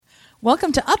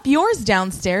Welcome to Up Yours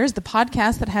Downstairs, the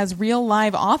podcast that has real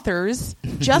live authors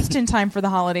just in time for the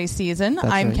holiday season.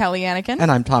 I'm right. Kelly Anakin. And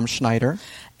I'm Tom Schneider.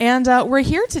 And we're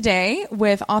here today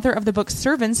with author of the book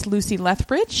Servants, Lucy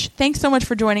Lethbridge. Thanks so much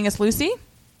for joining us, Lucy.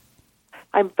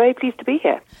 I'm very pleased to be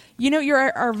here. You know,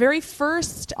 you're our very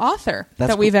first author that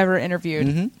cool. we've ever interviewed.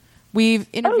 Mm-hmm. We've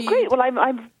interviewed... Oh, great. Well,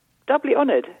 I'm doubly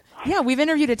honored. Yeah, we've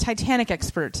interviewed a Titanic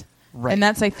expert. Right. And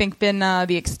that's, I think, been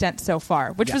the extent so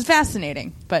far, which was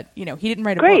fascinating. But, you know, he didn't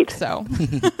write a Great. book, so...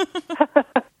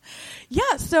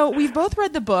 Yeah, so we've both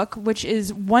read the book, which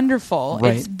is wonderful.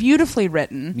 Right. It's beautifully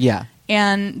written. Yeah.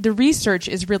 And the research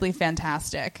is really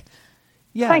fantastic.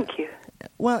 Yeah. Thank you.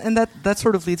 Well, and that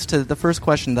sort of leads to the first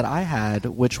question that I had,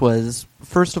 which was,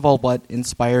 first of all, what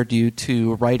inspired you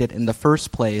to write it in the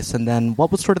first place? And then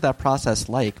what was sort of that process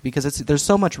like? Because there's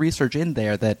so much research in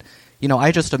there that, you know,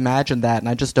 I just imagine that and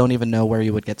I just don't even know where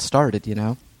you would get started, you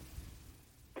know?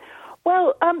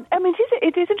 Well,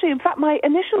 it is interesting. In fact, my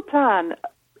initial plan,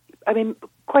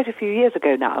 quite a few years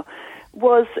ago now,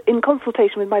 was in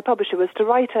consultation with my publisher, was to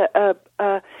write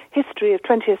a history of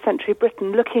 20th century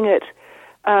Britain looking at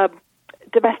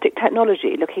domestic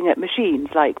technology, looking at machines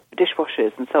like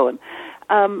dishwashers and so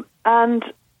on. And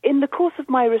in the course of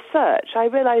my research, I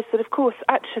realized that, of course,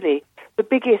 actually, the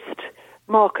biggest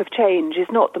mark of change is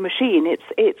not the machine; it's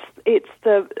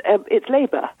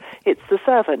labor, it's the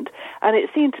servant. And it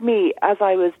seemed to me, as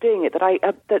I was doing it,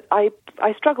 that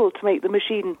I struggled to make the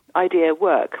machine idea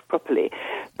work properly,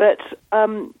 but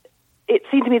it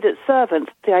seemed to me that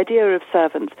servants, the idea of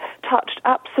servants, touched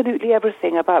absolutely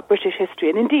everything about British history,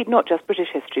 and indeed not just British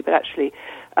history, but actually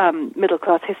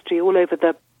middle-class history all over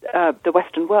the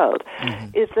Western world,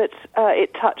 is that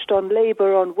it touched on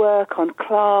labour, on work, on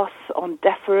class, on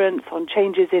deference, on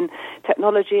changes in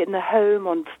technology in the home,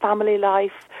 on family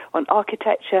life, on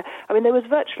architecture. I mean, there was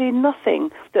virtually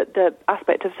nothing that the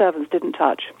aspect of servants didn't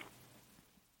touch.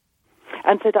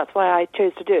 And so that's why I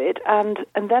chose to do it. And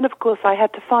then, of course, I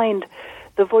had to find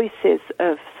the voices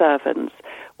of servants,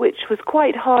 which was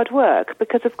quite hard work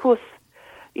because, of course,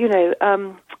 you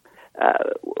know,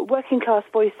 working class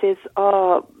voices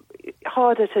are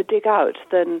harder to dig out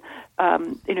than,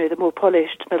 the more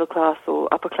polished middle class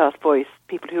or upper class voice,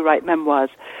 people who write memoirs.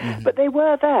 Mm-hmm. But they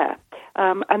were there.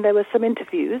 And there were some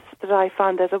interviews that I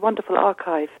found. There's a wonderful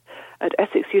archive at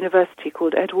Essex University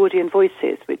called Edwardian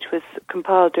Voices, which was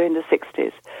compiled during the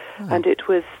 60s. Oh. And it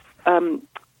was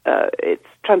it's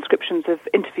transcriptions of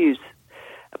interviews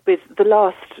with the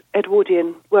last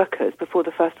Edwardian workers before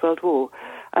the First World War.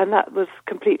 And that was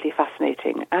completely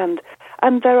fascinating. And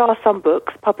there are some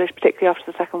books published, particularly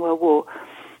after the Second World War,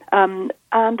 and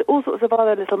all sorts of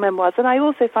other little memoirs. And I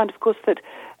also found, of course, that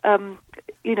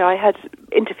I had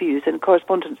interviews and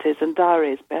correspondences and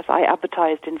diaries as I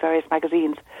advertised in various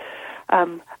magazines.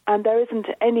 And there isn't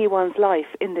anyone's life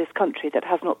in this country that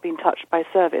has not been touched by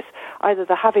service, either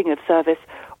the having of service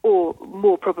or,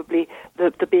 more probably,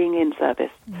 the being in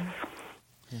service.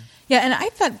 Yeah, and I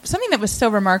thought something that was so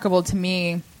remarkable to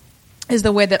me is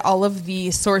the way that all of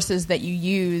the sources that you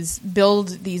use build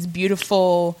these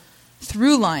beautiful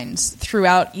through lines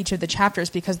throughout each of the chapters,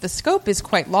 because the scope is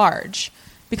quite large.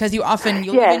 Because you'll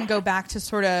even go back to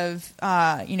sort of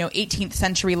 18th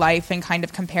century life and kind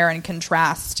of compare and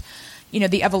contrast,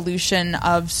 the evolution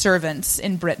of servants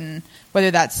in Britain,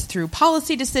 whether that's through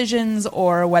policy decisions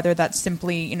or whether that's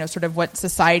simply sort of what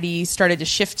society started to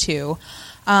shift to.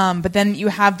 But then you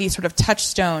have these sort of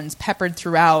touchstones peppered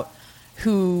throughout,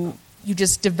 who you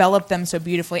just develop them so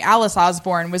beautifully. Alice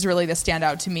Osborne was really the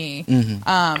standout to me.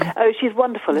 Mm-hmm. She's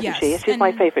wonderful, isn't she? She's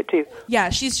my favorite too. Yeah,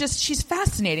 she's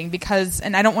fascinating because,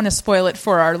 and I don't want to spoil it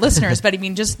for our listeners, but I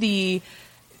mean, just the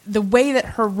way that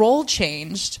her role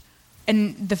changed,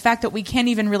 and the fact that we can't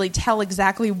even really tell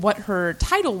exactly what her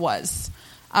title was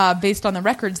based on the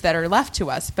records that are left to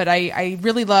us. But I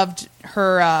really loved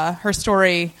her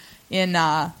story in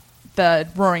the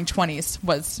Roaring Twenties.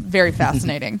 Was very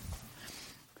fascinating.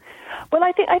 Well,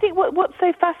 I think what's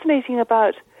so fascinating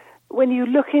about when you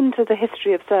look into the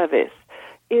history of service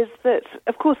is that,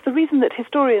 of course, the reason that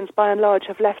historians, by and large,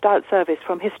 have left out service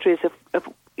from histories of the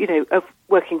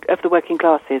working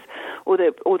classes, or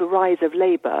the rise of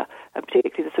labour, and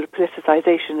particularly the sort of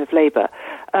politicisation of labour,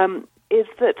 is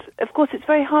that, of course, it's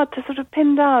very hard to sort of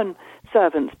pin down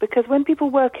servants, because when people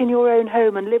work in your own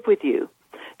home and live with you,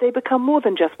 they become more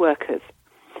than just workers.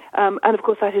 And, of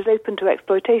course, that is open to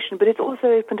exploitation, but it's also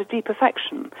open to deep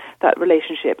affection, that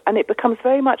relationship. And it becomes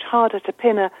very much harder to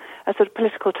pin a sort of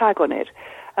political tag on it.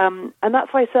 And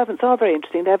that's why servants are very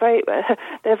interesting.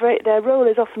 Their role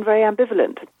is often very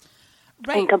ambivalent.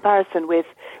 Right. In comparison with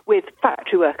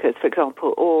factory workers, for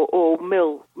example, or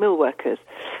mill workers,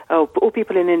 or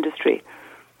people in industry.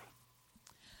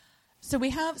 So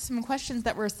we have some questions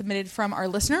that were submitted from our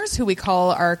listeners, who we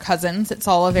call our cousins. It's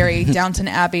all a very Downton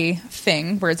Abbey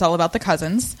thing, where it's all about the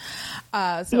cousins.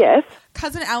 Yes.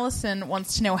 Cousin Allison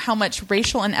wants to know how much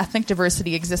racial and ethnic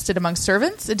diversity existed among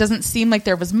servants. It doesn't seem like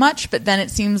there was much, but then it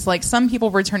seems like some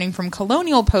people returning from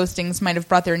colonial postings might have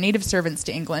brought their native servants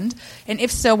to England. And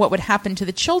if so, what would happen to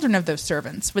the children of those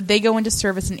servants? Would they go into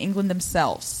service in England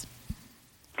themselves?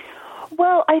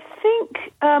 Well, I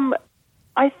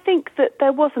think that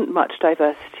there wasn't much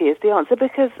diversity is the answer,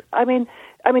 because, I mean,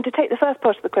 to take the first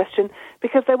part of the question,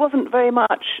 because there wasn't very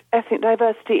much ethnic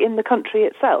diversity in the country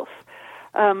itself.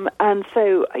 And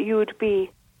so you would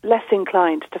be less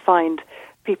inclined to find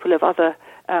people of other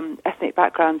ethnic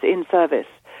backgrounds in service.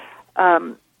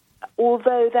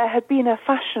 Although there had been a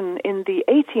fashion in the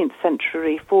 18th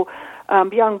century for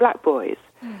young black boys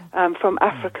from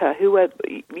Africa who were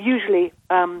usually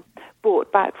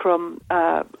brought back from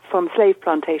slave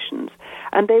plantations,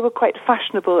 and they were quite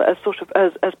fashionable as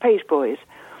as page boys.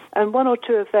 And one or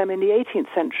two of them in the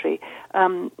 18th century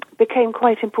became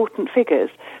quite important figures.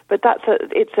 But that's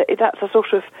a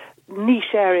sort of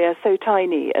niche area, so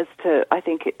tiny as to, I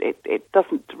think it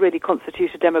doesn't really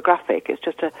constitute a demographic. It's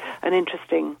just an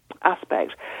interesting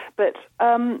aspect. But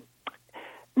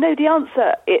no, the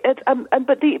answer.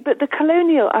 But the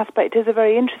colonial aspect is a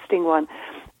very interesting one.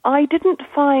 I didn't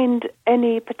find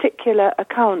any particular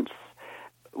accounts,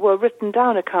 written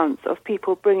down accounts of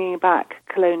people bringing back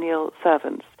colonial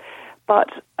servants. But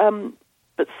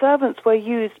servants were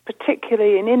used,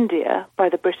 particularly in India, by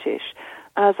the British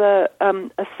as a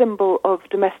symbol of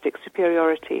domestic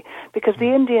superiority, because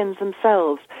the Indians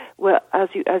themselves were, as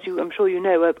you I'm sure you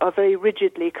know, are very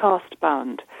rigidly caste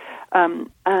bound,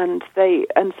 and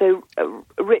so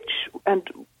rich and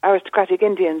aristocratic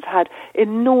Indians had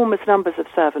enormous numbers of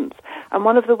servants, and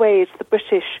one of the ways the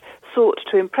British sought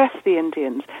to impress the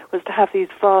Indians was to have these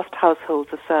vast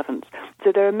households of servants.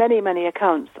 So there are many, many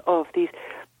accounts of these,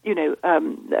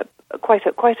 quite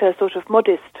a sort of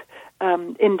modest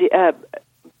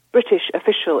British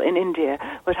official in India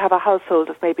would have a household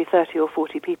of maybe 30 or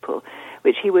 40 people,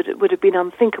 which would have been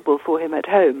unthinkable for him at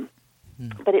home.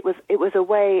 But it was a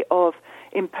way of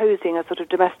imposing a sort of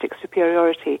domestic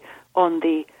superiority on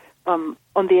the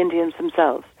Indians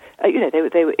themselves.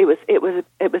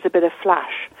 It was a bit of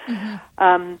flash.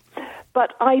 Mm-hmm.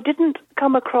 But I didn't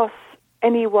come across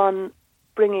anyone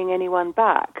bringing anyone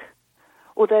back.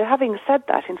 Although, having said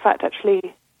that, in fact,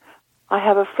 actually, I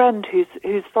have a friend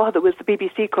whose father was the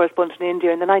BBC correspondent in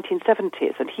India in the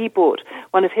 1970s, and he brought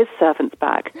one of his servants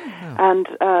back. Oh. And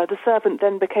the servant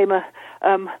then became a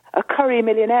curry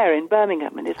millionaire in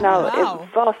Birmingham and is now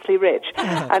vastly rich.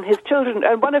 And his children,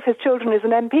 and one of his children is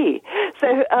an MP.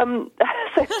 So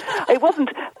it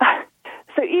wasn't.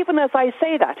 So even as I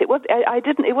say that, it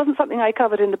wasn't something I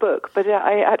covered in the book, but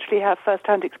I actually have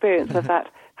first-hand experience of that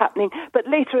happening. But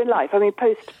later in life, I mean,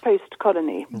 post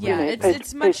colony. Yeah,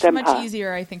 it's much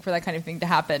easier, I think, for that kind of thing to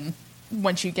happen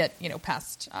once you get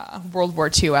past World War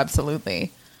II.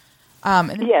 Absolutely.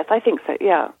 Yes, I think so.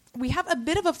 Yeah. We have a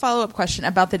bit of a follow-up question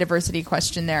about the diversity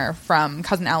question there from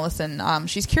Cousin Allison.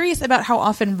 She's curious about how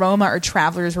often Roma or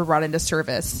travelers were brought into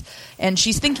service. And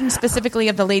she's thinking specifically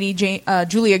of the Lady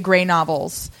Julia Gray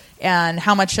novels and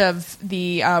how much of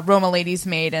the Roma ladies'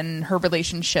 maid and her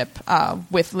relationship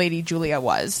with Lady Julia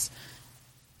was.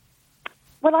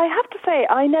 Well, I have to say,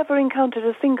 I never encountered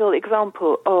a single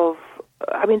example of...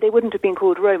 I mean, they wouldn't have been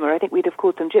called Roma. I think we'd have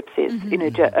called them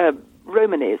gypsies,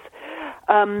 Romanes.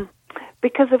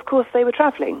 Because, of course, they were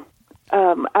travelling.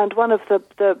 And one of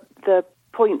the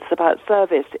points about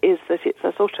service is that it's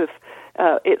a sort of,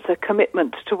 it's a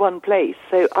commitment to one place.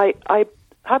 So I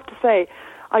have to say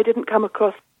I didn't come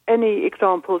across any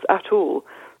examples at all,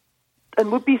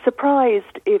 and would be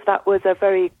surprised if that was a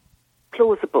very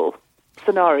plausible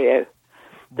scenario,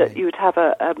 that you would have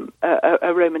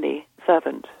a Romany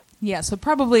servant. Yeah, so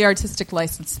probably artistic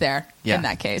license there in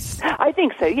that case. I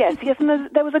think so, yes. And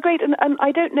there was a great, and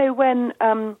I don't know when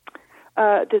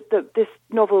this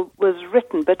novel was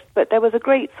written, but there was a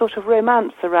great sort of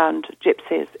romance around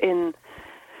gypsies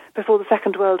before the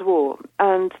Second World War,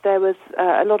 and there was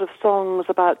a lot of songs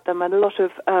about them and a lot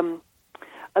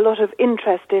of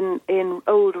interest in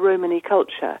old Romany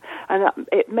culture, and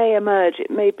it may emerge. It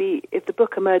may be, if the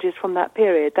book emerges from that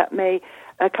period, that may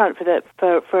account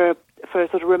for a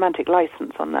sort of romantic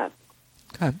license on that.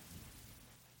 Okay.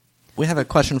 We have a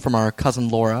question from our cousin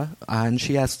Laura, and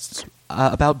she asks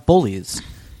about bullies.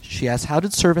 She asks, how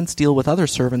did servants deal with other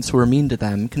servants who were mean to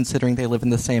them, considering they live in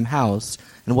the same house?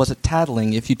 And was it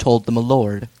tattling if you told them a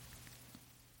lord?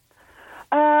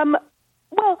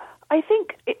 Well, I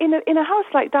think in a house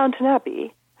like Downton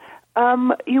Abbey,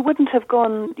 you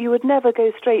would never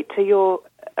go straight to your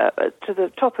to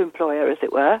the top employer, as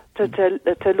it were,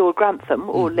 to Lord Grantham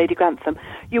or Lady Grantham.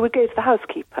 You would go to the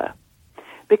housekeeper,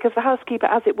 because the housekeeper,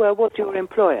 as it were, was your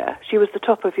employer. She was the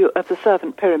top of the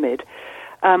servant pyramid,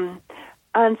 and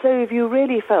so if you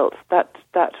really felt that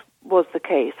was the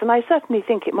case, and I certainly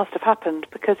think it must have happened,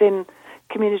 because in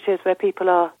communities where people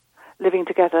are living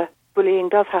together, bullying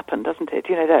does happen, doesn't it?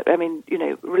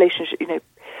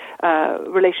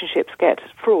 Relationships get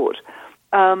fraught.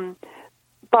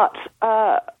 But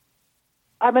I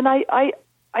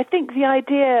think the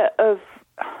idea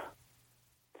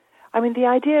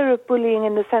of bullying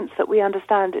in the sense that we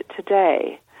understand it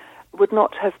today would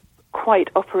not have quite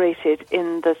operated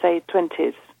in the, say,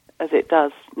 20s as it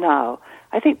does now.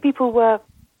 I think people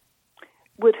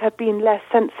would have been less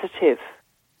sensitive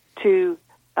to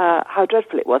how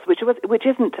dreadful it was, which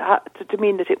isn't to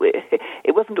mean that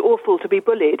it wasn't awful to be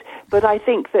bullied, but I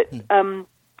think that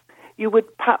you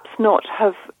would perhaps not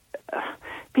have.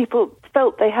 People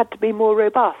felt they had to be more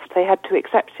robust; they had to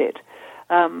accept it.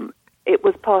 It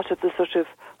was part of the sort of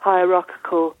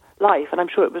hierarchical life, and I'm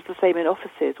sure it was the same in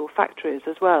offices or factories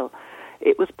as well.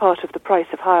 It was part of the price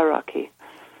of hierarchy,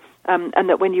 and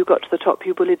that when you got to the top,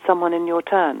 you bullied someone in your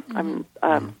turn.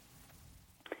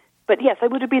 But yes,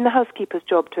 it would have been the housekeeper's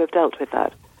job to have dealt with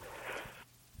that.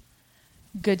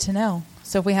 Good to know.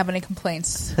 So if we have any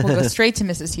complaints, we'll go straight to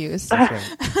Mrs. Hughes.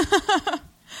 That's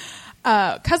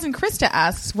right. Cousin Krista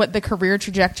asks what the career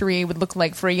trajectory would look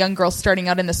like for a young girl starting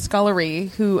out in the scullery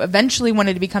who eventually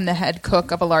wanted to become the head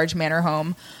cook of a large manor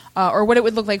home, or what it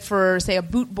would look like for, say, a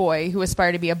boot boy who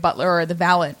aspired to be a butler or the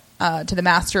valet to the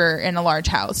master in a large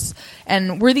house.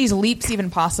 And were these leaps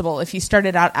even possible? If you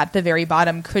started out at the very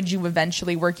bottom, could you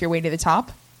eventually work your way to the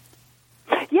top?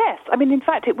 Yes. In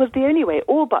fact, it was the only way.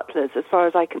 All butlers, as far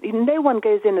as I can... No one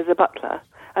goes in as a butler,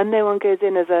 and no one goes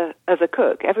in as a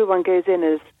cook. Everyone goes in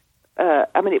as...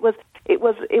 It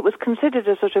was considered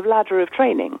a sort of ladder of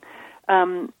training.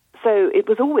 So it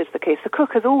was always the case. The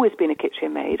cook has always been a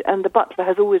kitchen maid, and the butler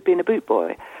has always been a boot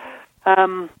boy.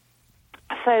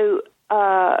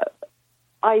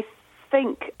 I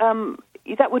think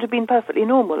that would have been perfectly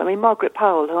normal. Margaret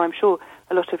Powell, who I'm sure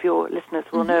a lot of your listeners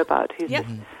will know about, who's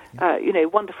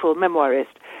wonderful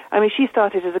memoirist. She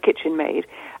started as a kitchen maid,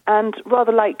 and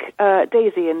rather like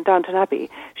Daisy in Downton Abbey,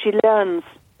 she learns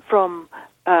from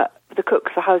the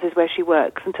cooks for houses where she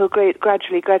works until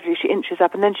gradually she inches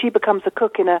up, and then she becomes a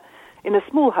cook in a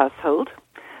small household,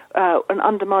 an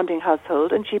undemanding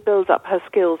household, and she builds up her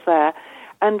skills there.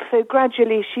 And so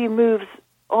gradually she moves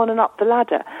on and up the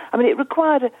ladder. It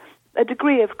required a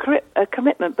degree of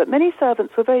commitment, but many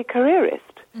servants were very careerist.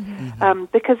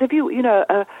 Because if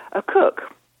a cook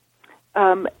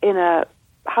in a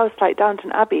house like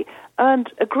Downton Abbey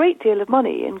earned a great deal of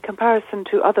money in comparison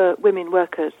to other women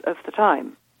workers of the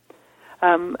time.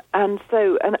 And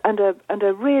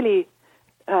a really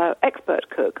expert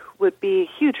cook would be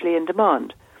hugely in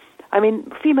demand.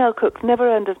 Female cooks never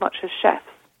earned as much as chefs.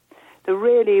 The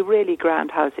really, really grand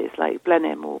houses like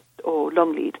Blenheim or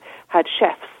Longleat had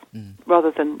chefs rather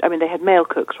than... they had male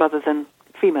cooks rather than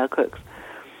female cooks.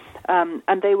 And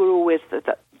they were always...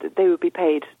 they would be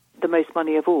paid the most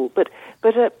money of all. But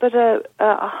a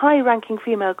high-ranking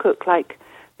female cook like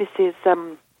Mrs...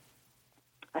 I've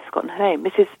forgotten her name.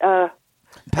 Mrs...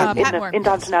 Patmore. In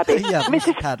Downton Abbey. Yeah,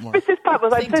 Mrs. Patmore. Mrs.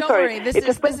 Patmore. I'm so sorry. Worry, this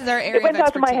is our area. It went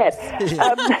out of my head.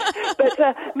 But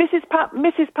Mrs.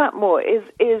 Patmore is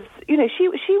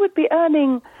she would be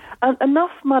earning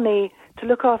enough money to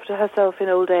look after herself in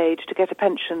old age, to get a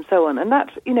pension, so on, and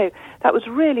that was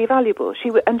really valuable.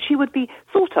 She would be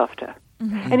sought after,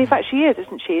 and in fact she is,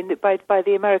 isn't she? By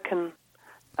the American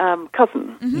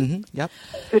cousin, Yep.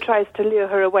 who tries to lure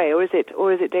her away, or is it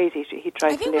Daisy? He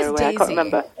tries to lure her away. I can't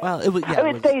remember. Well,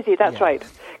 it's Daisy. That's right.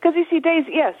 Because you see,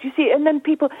 Daisy. Yes, you see, and then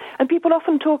people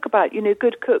often talk about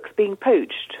good cooks being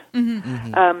poached.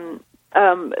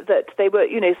 That they were,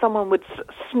 someone would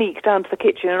sneak down to the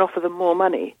kitchen and offer them more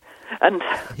money, and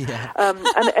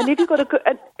and if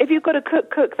you've got a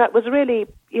cook, that was really,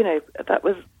 that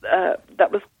was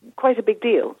quite a big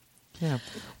deal. Yeah,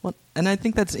 well, and I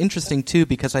think that's interesting too,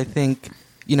 because I think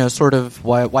sort of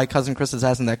why Cousin Chris is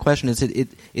asking that question is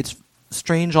it's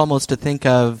strange almost to think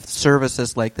of service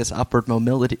as like this upward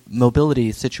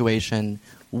mobility situation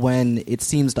when it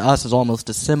seems to us as almost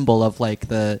a symbol of like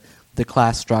the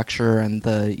class structure and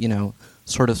the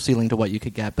sort of ceiling to what you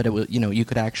could get, but it was you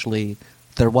could actually,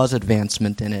 there was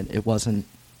advancement in it. It wasn't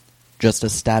just a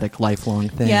static, lifelong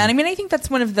thing. Yeah, and I mean, I think that's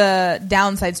one of the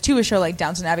downsides to a show like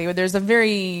Downton Abbey, where there's a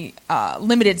very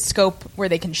limited scope where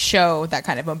they can show that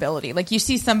kind of mobility. Like, you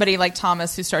see somebody like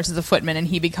Thomas who starts as a footman and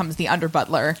he becomes the under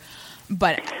butler,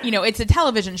 but, it's a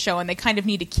television show and they kind of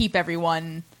need to keep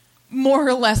everyone more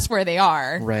or less where they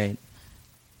are. Right.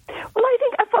 Well,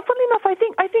 funnily enough, I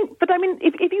think, but I mean,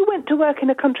 if you went to work in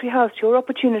a country house, your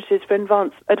opportunities for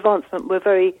advancement were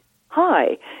very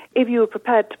high. If you were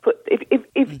prepared to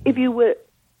if you were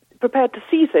prepared to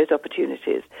seize those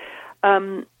opportunities,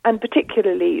 and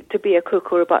particularly to be a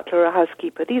cook or a butler or a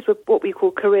housekeeper, these were what we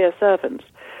call career servants.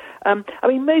 I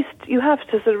mean, you have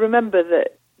to sort of remember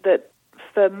that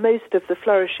for most of the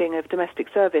flourishing of domestic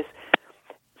service,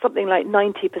 something like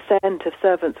 90% of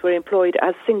servants were employed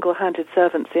as single-handed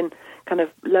servants in kind of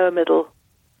lower middle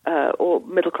or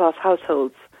middle-class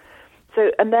households.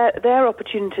 So, and their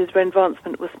opportunities for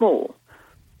advancement were small.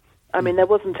 I mean, there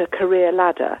wasn't a career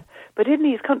ladder. But in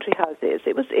these country houses,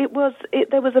 there was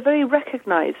a very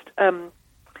recognised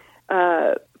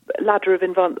ladder of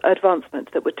advancement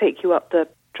that would take you up the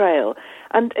trail.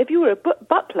 And if you were a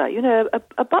butler,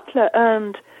 a butler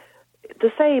earned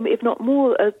the same, if not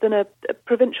more, than a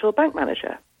provincial bank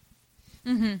manager.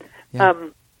 Mm-hmm. Yeah.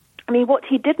 I mean, what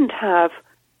he didn't have,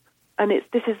 and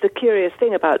this is the curious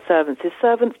thing about servants, is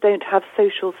servants don't have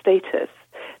social status.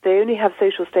 They only have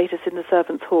social status in the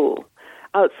servants' hall.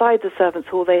 Outside the servants'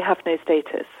 hall, they have no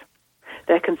status.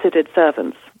 They're considered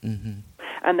servants. Mm-hmm.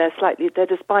 And they're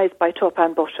despised by top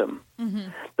and bottom. Mm-hmm.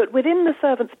 But within the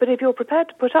servants, but if you're prepared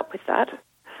to put up with that,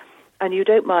 and you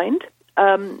don't mind,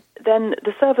 then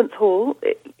the servants' hall,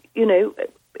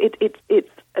 it's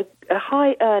a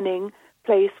high-earning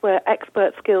place where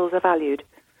expert skills are valued.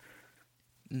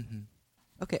 Mm-hmm.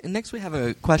 Okay, and next we have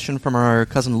a question from our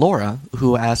cousin Laura,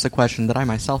 who asks a question that I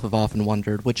myself have often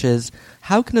wondered, which is,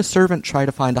 how can a servant try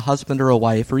to find a husband or a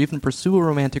wife or even pursue a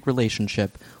romantic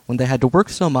relationship when they had to work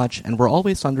so much and were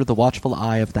always under the watchful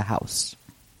eye of the house?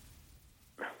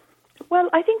 Well,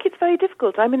 I think it's very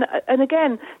difficult. I mean, and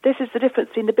again, this is the difference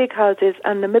between the big houses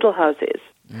and the middle houses.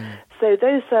 Mm. So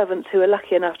those servants who are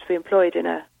lucky enough to be employed in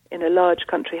a large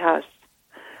country house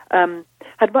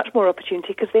had much more opportunity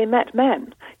because they met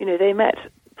men. They met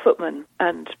footmen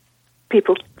and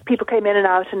people came in and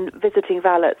out and visiting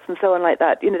valets and so on like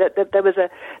that. There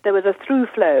was a through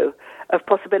flow of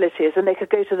possibilities, and they could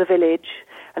go to the village,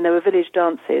 and there were village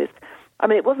dances. I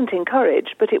mean, it wasn't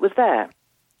encouraged, but it was there.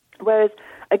 Whereas,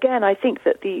 again, I think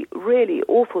that the really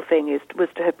awful thing was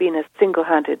to have been a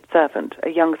single-handed servant, a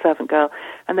young servant girl.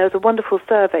 And there was a wonderful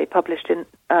survey published in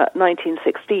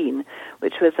 1916,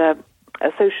 which was by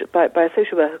a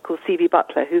social worker called C.V.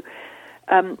 Butler, who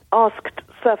asked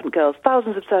servant girls,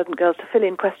 thousands of servant girls, to fill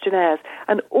in questionnaires,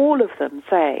 and all of them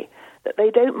say that they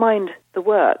don't mind the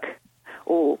work,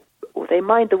 or they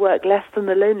mind the work less than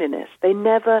the loneliness. They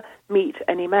never meet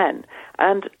any men,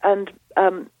 and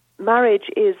marriage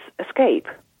is escape,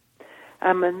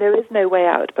 and there is no way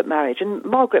out but marriage. And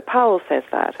Margaret Powell says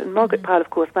that, and Margaret Powell, of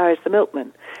course, marries the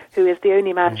milkman, who is the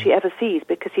only man she ever sees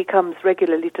because he comes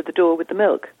regularly to the door with the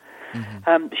milk.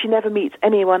 Mm-hmm. She never meets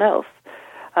anyone else.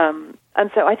 And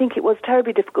so I think it was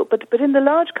terribly difficult. But in the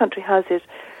large country houses,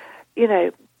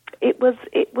 it was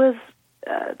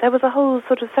there was a whole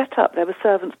sort of setup. There were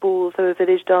servants' balls, there were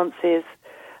village dances.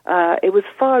 It was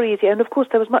far easier, and of course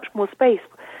there was much more space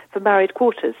for married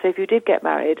quarters. So if you did get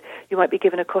married, you might be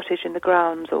given a cottage in the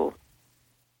grounds, or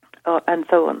and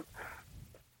so on.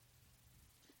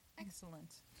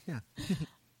 Excellent. Yeah.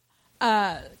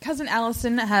 Cousin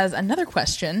Allison has another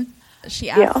question.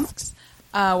 She asks,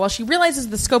 while she realizes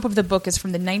the scope of the book is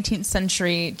from the 19th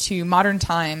century to modern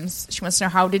times, she wants to know,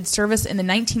 how did service in the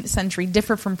 19th century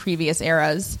differ from previous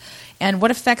eras? And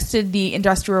what effects did the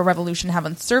Industrial Revolution have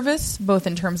on service, both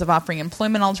in terms of offering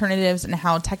employment alternatives and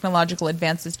how technological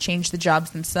advances changed the jobs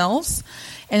themselves?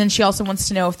 And then she also wants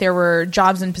to know if there were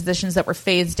jobs and positions that were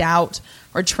phased out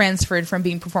or transferred from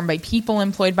being performed by people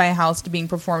employed by a house to being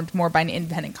performed more by an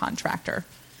independent contractor.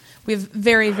 We have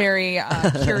very, very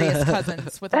curious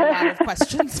cousins with a lot of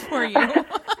questions for you.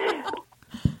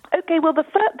 Okay, well,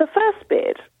 the first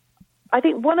bit, I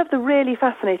think one of the really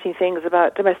fascinating things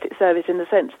about domestic service, in the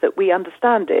sense that we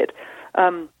understand it,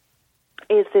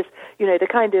 is this,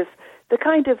 the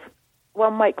kind of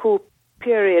one might call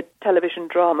period television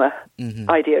drama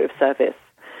idea of service,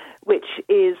 which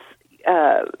is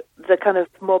the kind of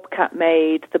mobcat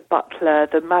maid, the butler,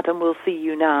 the Madam will see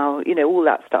you now, all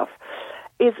that stuff,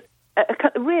 is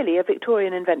really a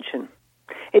Victorian invention.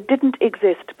 It didn't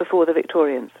exist before the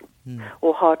Victorians,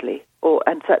 or hardly,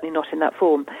 and certainly not in that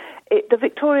form. The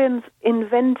Victorians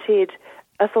invented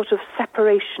a sort of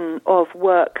separation of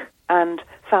work and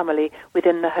family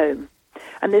within the home.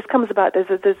 And this comes about, there's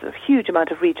a huge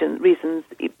amount of reasons.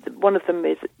 One of them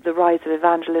is the rise of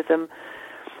evangelism,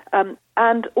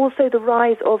 and also the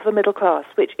rise of the middle class,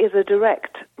 which is a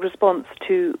direct response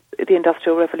to the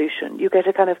Industrial Revolution. You get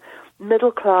a kind of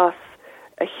middle class,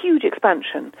 a huge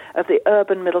expansion of the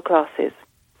urban middle classes.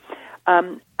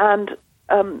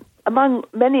 Among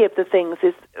many of the things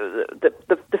is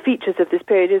the features of this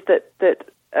period is that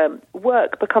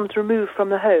work becomes removed from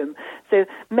the home. So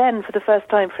men, for the first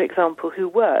time, for example, who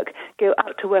work, go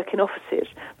out to work in offices.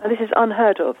 And this is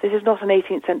unheard of. This is not an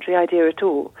 18th century idea at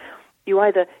all.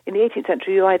 In the 18th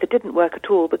century, you either didn't work at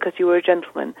all because you were a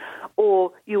gentleman,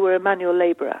 or you were a manual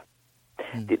labourer.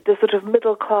 The sort of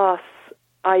middle class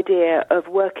idea of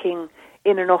working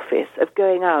in an office, of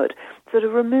going out, sort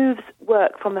of removes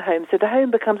work from the home. So the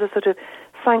home becomes a sort of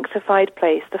sanctified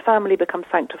place. The family becomes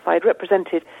sanctified,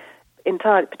 represented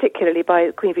entirely, particularly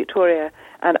by Queen Victoria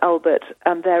and Albert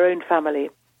and their own family,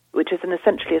 which is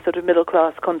essentially a sort of middle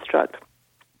class construct.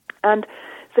 And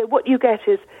so what you get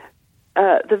is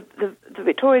the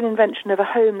Victorian invention of a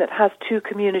home that has two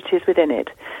communities within it.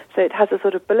 So it has a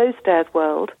sort of below-stairs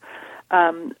world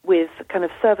with kind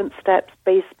of servant steps,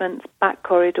 basements, back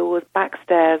corridors, back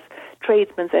stairs,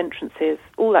 tradesmen's entrances,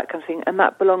 all that kind of thing, and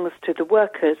that belongs to the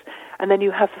workers. And then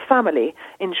you have the family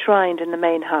enshrined in the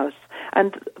main house.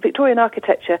 And Victorian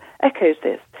architecture echoes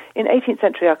this. In 18th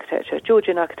century architecture,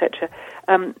 Georgian architecture,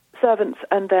 servants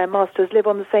and their masters live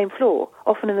on the same floor,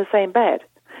 often in the same bed.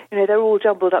 They're all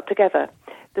jumbled up together.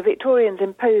 The Victorians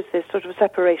imposed this sort of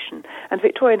separation. And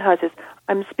Victorian houses,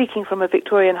 I'm speaking from a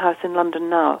Victorian house in London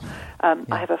now.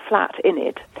 I have a flat in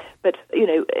it. But,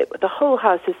 the whole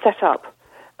house is set up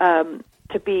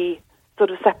to be sort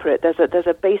of separate. There's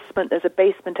a basement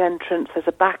entrance, there's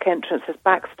a back entrance, there's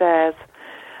back stairs.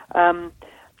 And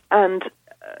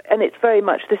it's very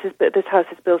much, this house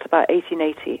is built about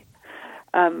 1880.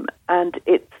 And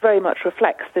it very much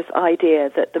reflects this idea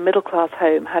that the middle-class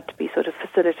home had to be sort of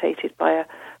facilitated by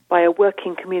a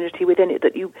working community within it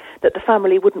that the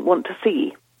family wouldn't want to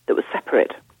see, that was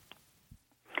separate.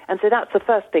 And so that's the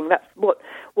first thing. That's what.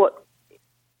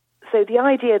 So the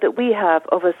idea that we have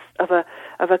of a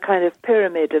kind of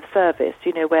pyramid of service,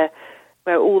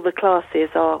 where all the classes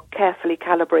are carefully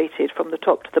calibrated from the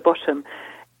top to the bottom,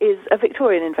 is a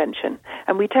Victorian invention,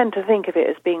 and we tend to think of it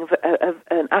as being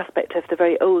an aspect of the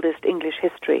very oldest English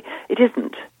history. It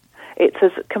isn't. It's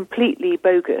as completely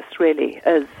bogus, really,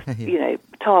 as,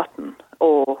 tartan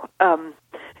or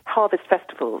harvest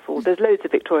festivals, or there's loads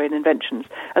of Victorian inventions,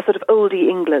 a sort of oldie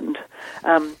England.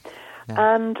 And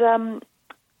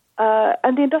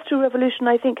the Industrial Revolution,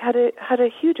 I think, had a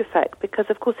huge effect because,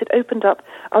 of course, it opened up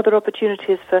other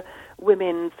opportunities for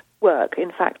women's work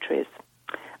in factories.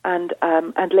 And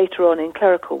later on in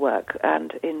clerical work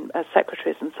and as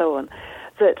secretaries and so on,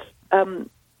 that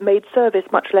made service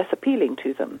much less appealing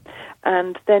to them.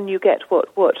 And then you get what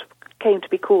came to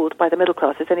be called by the middle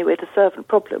classes anyway the servant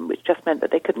problem, which just meant that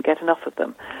they couldn't get enough of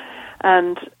them.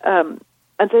 And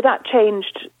so that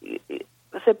changed.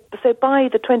 So by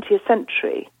the 20th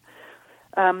century,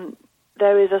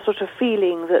 there is a sort of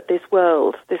feeling that this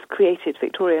world, this created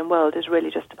Victorian world, is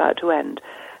really just about to end.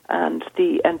 And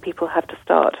people have to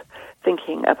start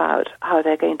thinking about how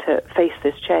they're going to face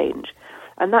this change.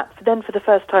 And that's then for the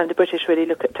first time the British really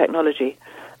look at technology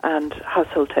and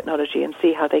household technology and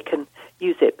see how they can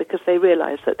use it, because they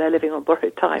realise that they're living on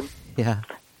borrowed time. Yeah,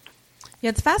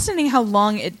 it's fascinating how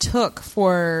long it took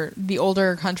for the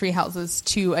older country houses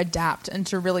to adapt and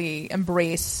to really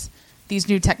embrace these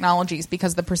new technologies,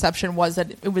 because the perception was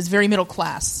that it was very middle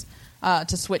class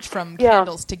to switch from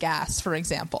candles to gas, for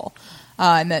example.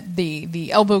 And that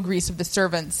the elbow grease of the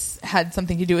servants had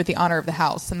something to do with the honor of the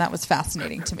house, and that was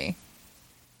fascinating to me.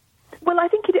 Well, I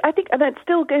think, and it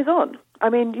still goes on. I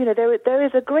mean, there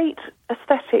is a great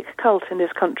aesthetic cult in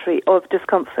this country of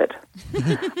discomfort,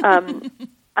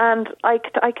 and I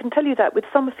can tell you that with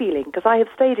some feeling, because I have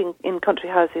stayed in country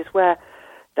houses where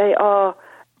they are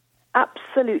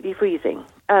absolutely freezing,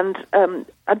 and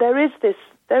there is a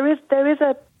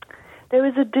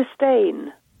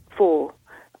disdain for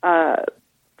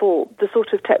the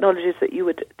sort of technologies that you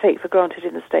would take for granted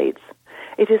in the States.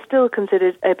 It is still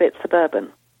considered a bit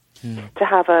suburban to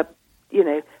have a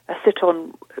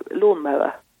sit-on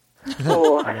lawnmower,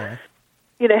 or I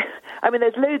mean,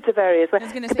 there's loads of areas where, I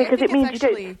was going to say, because it means you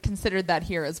don't considered that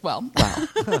here as well. Wow.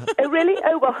 Oh, really?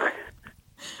 Oh, well.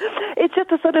 It's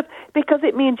just a sort of, because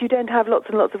it means you don't have lots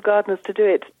and lots of gardeners to do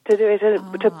it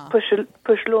to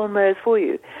push lawnmowers for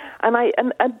you, and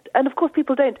of course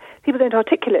people don't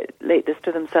articulate this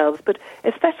to themselves. But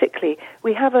aesthetically,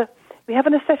 we have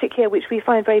aesthetic here which we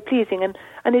find very pleasing,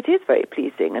 and it is very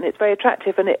pleasing, and it's very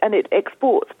attractive, and it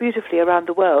exports beautifully around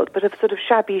the world, but of sort of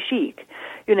shabby chic,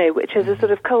 which is a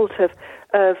sort of cult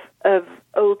of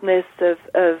oldness,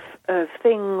 of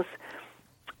things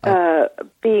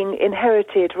being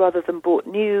inherited rather than bought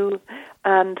new,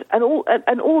 and all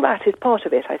that is part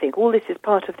of it. I think all this is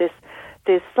part of this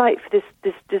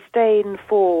disdain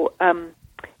for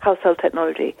household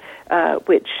technology,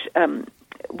 which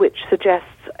suggests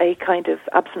a kind of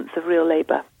absence of real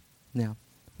labor. Yeah.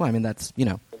 Well, I mean, that's,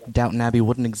 Downton Abbey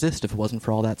wouldn't exist if it wasn't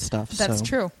for all that stuff. That's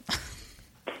true.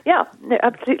 Yeah, no,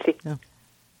 absolutely. Yeah.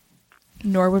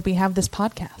 Nor would we have this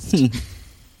podcast.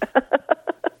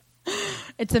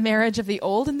 It's a marriage of the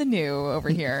old and the new over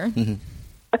here.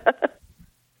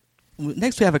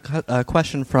 Next, we have a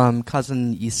question from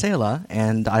cousin Isela,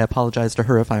 and I apologize to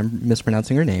her if I'm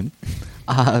mispronouncing her name.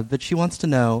 But she wants to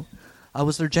know,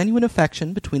 was there genuine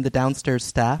affection between the downstairs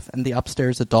staff and the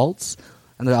upstairs adults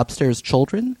and the upstairs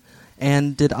children?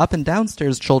 And did up and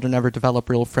downstairs children ever develop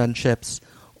real friendships,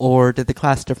 or did the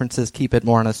class differences keep it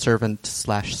more on a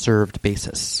servant/served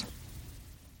basis?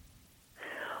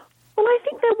 Well, I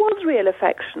think there was real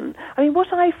affection. I mean,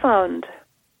 what I found...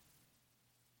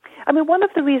 one of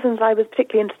the reasons I was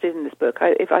particularly interested in this book,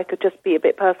 if I could just be a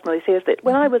bit personal, you see, is that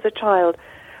when I was a child,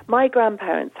 my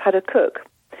grandparents had a cook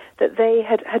that they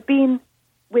had been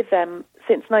with them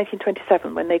since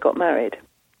 1927 when they got married.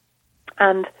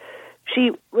 And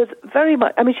she was very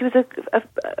much, she was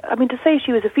to say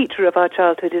she was a feature of our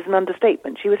childhood is an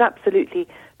understatement. She was absolutely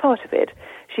part of it.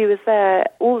 She was there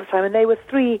all the time, and they were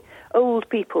three old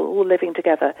people all living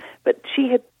together. But she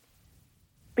had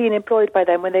been employed by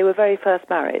them when they were very first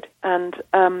married, and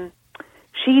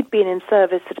she'd been in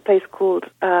service at a place called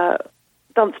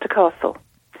Dunster Castle,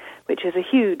 which is a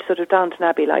huge sort of Downton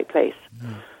Abbey-like place,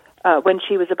 when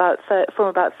she was from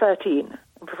about 13,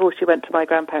 before she went to my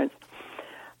grandparents.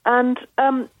 And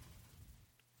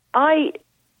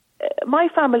my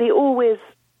family always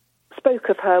spoke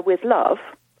of her with love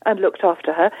and looked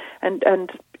after her, and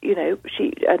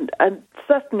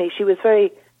certainly she was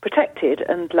very protected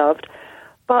and loved.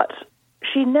 But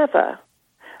she never,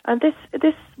 and this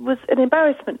was an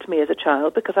embarrassment to me as a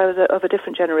child because I was of a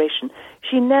different generation,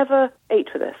 she never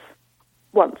ate with us,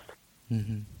 once.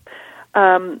 Mm-hmm.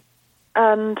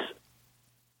 And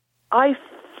I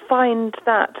find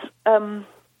that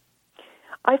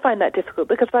difficult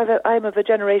because I'm of a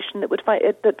generation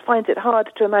that finds it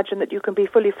hard to imagine that you can be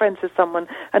fully friends with someone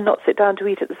and not sit down to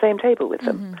eat at the same table with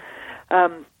them.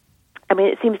 Mm-hmm.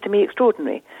 It seems to me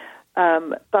extraordinary.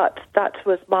 But that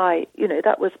was my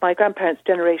grandparents'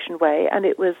 generation way, and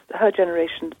it was her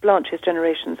generation, Blanche's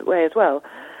generation's way as well.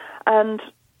 And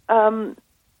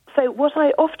so what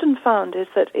I often found is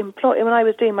that when I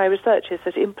was doing my research is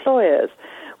that employers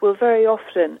will very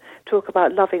often talk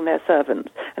about loving their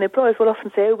servants, and employers will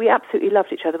often say, "Oh, we absolutely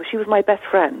loved each other, but she was my best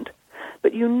friend."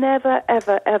 But you never,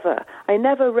 ever, ever, I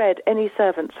never read any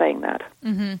servant saying that.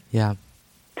 Mm-hmm. Yeah.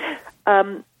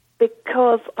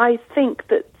 Because I think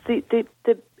that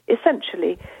the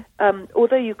essentially,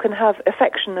 although you can have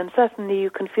affection and certainly you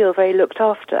can feel very looked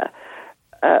after,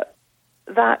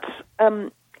 that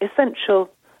essential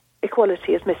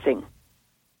equality is missing.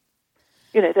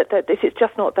 That it's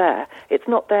just not there. It's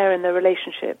not there in the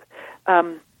relationship,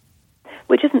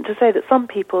 which isn't to say that some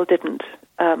people didn't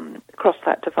cross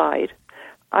that divide.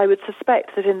 I would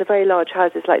suspect that in the very large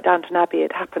houses like Downton Abbey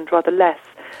it happened rather less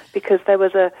because there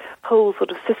was a whole sort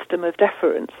of system of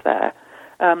deference there.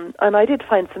 And I did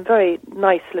find some very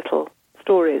nice little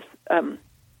stories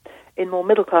in more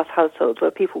middle-class households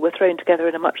where people were thrown together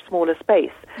in a much smaller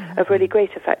space of really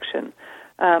great affection.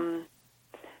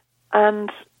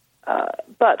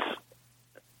 But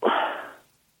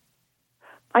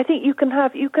I think you can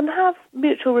have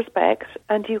mutual respect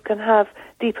and you can have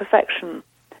deep affection,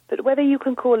 but whether you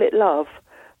can call it love,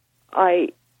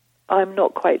 I'm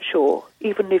not quite sure,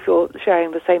 even if you're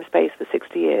sharing the same space for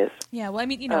 60 years. Yeah, well,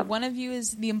 one of you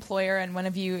is the employer and one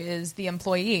of you is the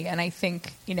employee. And I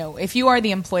think, if you are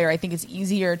the employer, I think it's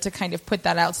easier to kind of put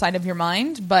that outside of your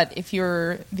mind. But if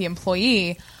you're the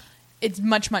employee, it's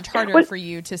much, much harder for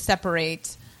you to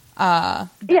separate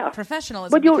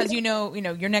professionalism because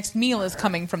your next meal is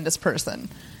coming from this person.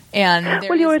 And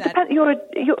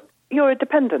you're a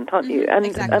dependent, aren't you? And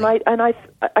exactly. and I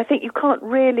think you can't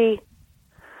really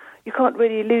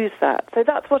lose that. So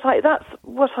that's what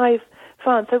I've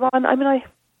found. So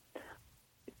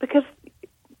because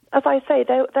as I say,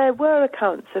 there were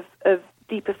accounts of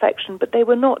deep affection, but they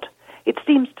were not. It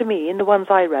seems to me in the ones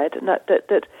I read, and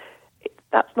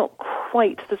that's not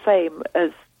quite the same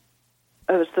as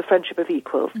the friendship of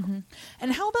equals. Mm-hmm.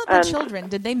 And how about the children?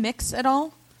 Did they mix at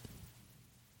all?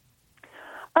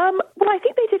 Well, I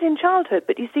think they did in childhood,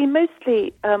 but you see,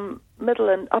 mostly middle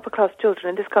and upper-class children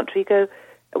in this country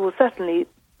certainly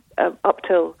up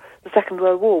till the Second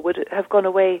World War, would have gone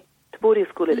away to boarding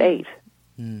school at 8.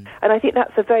 And I think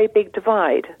that's a very big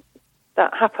divide.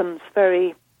 That happens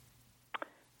very...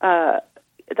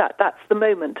 that's the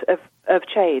moment of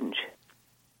change,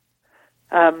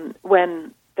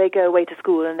 when they go away to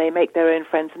school and they make their own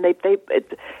friends and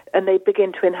they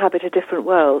begin to inhabit a different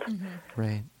world.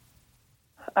 Right.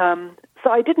 So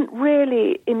I didn't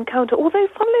really encounter, although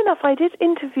funnily enough, I did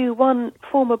interview one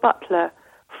former butler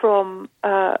from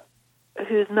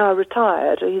who's now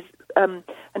retired. And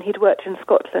he'd worked in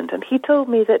Scotland, and he told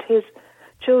me that his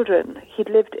children, he'd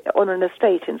lived on an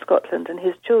estate in Scotland, and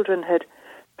his children had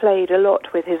played a lot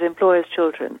with his employer's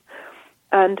children,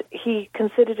 and he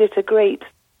considered it a great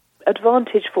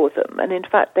advantage for them. And in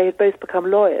fact, they had both become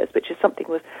lawyers, which is something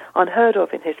was unheard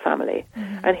of in his family.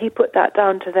 And he put that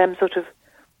down to them sort of,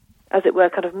 as it were,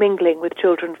 kind of mingling with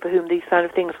children for whom these kind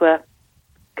of things were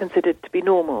considered to be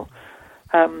normal.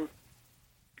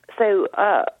 So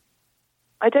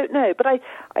I don't know, but I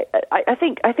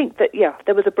think that, yeah,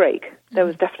 there was a break. There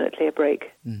was definitely a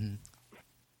break.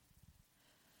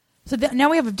 So now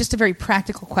we have just a very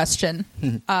practical question.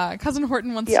 Cousin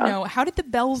Horton wants to know, how did the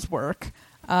bells work?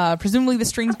 Presumably the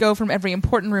strings go from every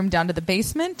important room down to the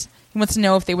basement. He wants to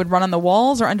know if they would run on the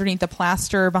walls or underneath the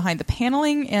plaster behind the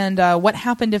paneling, and what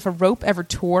happened if a rope ever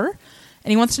tore.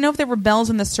 And he wants to know if there were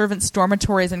bells in the servants'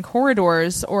 dormitories and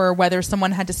corridors, or whether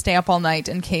someone had to stay up all night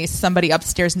in case somebody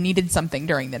upstairs needed something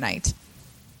during the night.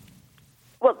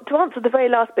 Well, to answer the very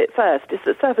last bit first, is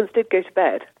that servants did go to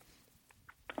bed.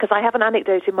 Because I have an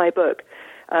anecdote in my book,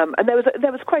 and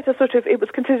there was quite a sort of, it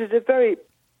was considered a very,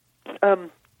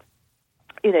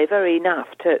 very naff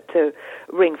to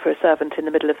ring for a servant in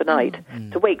the middle of the night,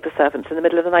 to wake the servants in the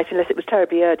middle of the night, unless it was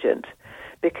terribly urgent,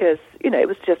 because it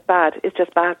was just bad. It's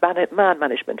just bad man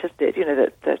management, isn't it?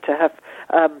 That to have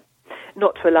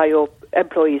not to allow your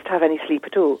employees to have any sleep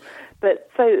at all. But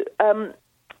so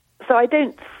I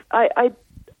don't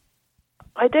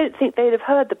think they'd have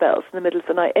heard the bells in the middle of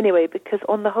the night anyway, because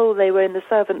on the whole they were in the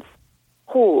servants'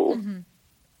 hall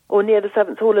or near the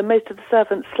servants' hall, and most of the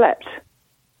servants slept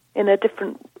in a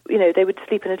different, they would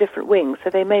sleep in a different wing, so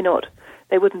they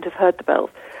wouldn't have heard the bells.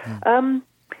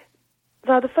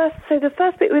 Now the first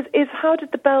bit is how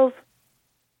did the bells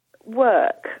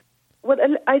work? Well,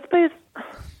 I suppose.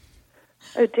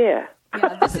 Oh dear.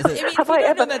 Yeah, this is, have I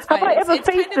ever it's faced kind of like this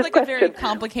question? a very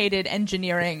complicated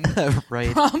engineering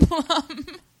Right. problem.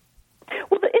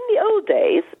 Well, in the old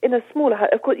days, in a smaller house,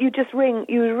 of course, you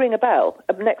would ring a bell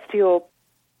next to your,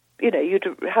 you'd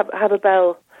have a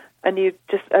bell, and you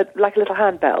just like a little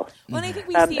handbell. Well, and I think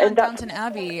we see on Downton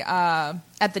Abbey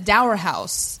at the Dower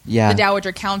House, the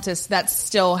Dowager Countess. That's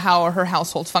still how her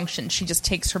household functions. She just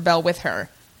takes her bell with her.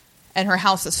 And her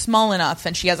house is small enough,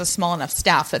 and she has a small enough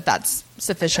staff that's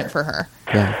sufficient for her.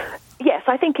 Yeah. Yes,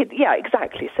 I think it. Yeah,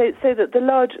 exactly. So that the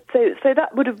large. So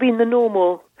that would have been the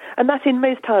normal, and that in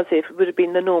most houses would have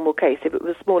been the normal case if it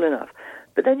was small enough.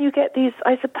 But then you get these.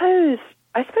 I suppose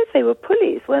they were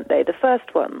pulleys, weren't they? The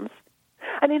first ones.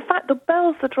 And in fact, the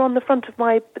bells that are on the front of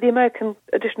the American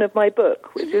edition of my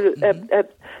book, which is,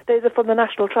 those are from the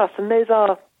National Trust, and those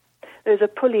are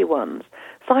pulley ones.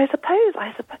 So I suppose.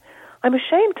 I'm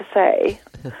ashamed to say,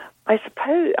 I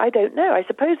don't know. I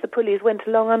suppose the pulleys went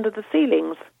along under the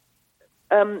ceilings.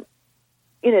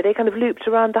 They kind of looped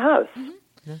around the house.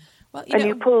 Yeah. Well,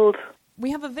 you pulled. We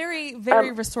have a very,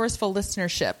 very resourceeful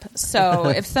listenership. So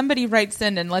if somebody writes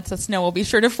in and lets us know, we'll be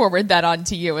sure to forward that on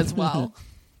to you as well.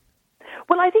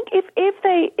 Well, I think if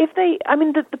they, I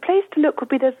mean, the place to look would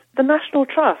be the National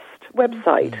Trust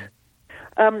website.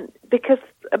 Because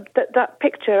that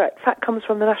picture, in fact, comes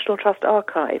from the National Trust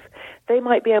archive. They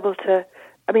might be able to.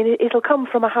 I mean, it'll come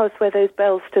from a house where those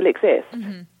bells still exist.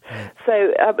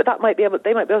 So, but they might be able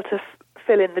to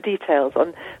fill in the details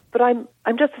on. But I'm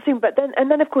just assuming. But then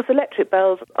of course electric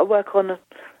bells work on,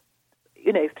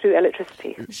 through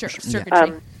electricity. Sure,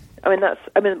 circuitry.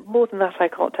 More than that I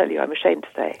can't tell you. I'm ashamed to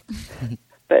say.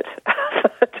 But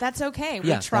that's okay.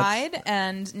 We tried,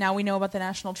 and now we know about the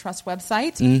National Trust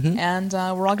website, and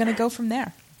we're all going to go from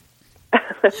there.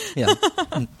 Yeah.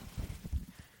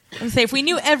 And say if we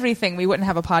knew everything, we wouldn't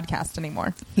have a podcast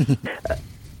anymore.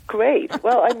 Great.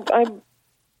 Well, I'm.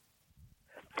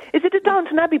 Is it a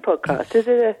Downton Abbey podcast? Is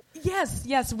it a?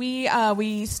 Yes.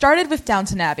 We started with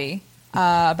Downton Abbey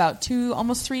about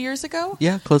almost 3 years ago.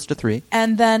 Yeah, close to 3.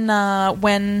 And then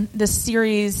when the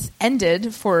series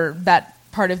ended for that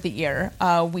part of the year,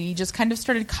 we just kind of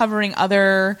started covering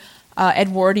other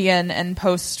Edwardian and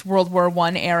post-World War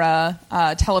I era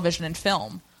television and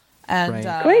film.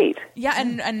 And great. Yeah,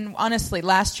 and honestly,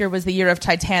 last year was the year of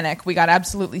Titanic. We got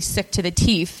absolutely sick to the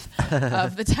teeth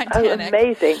of the Titanic. Oh,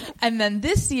 amazing. And then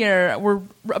this year, we're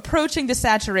approaching the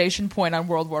saturation point on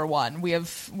World War I. We have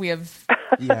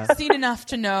seen enough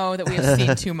to know that we have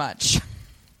seen too much.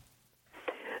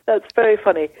 That's very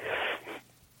funny.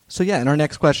 So yeah, and our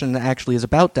next question actually is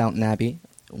about Downton Abbey,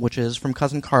 which is from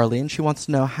Cousin Carly, and she wants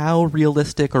to know how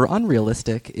realistic or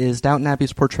unrealistic is Downton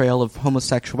Abbey's portrayal of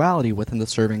homosexuality within the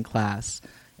serving class?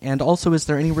 And also, is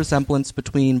there any resemblance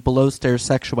between below-stairs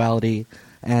sexuality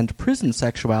and prison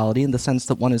sexuality in the sense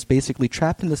that one is basically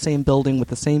trapped in the same building with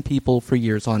the same people for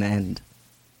years on end?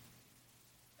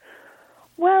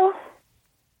 Well,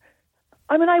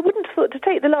 I mean, I wouldn't have thought, to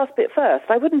take the last bit first,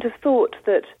 I wouldn't have thought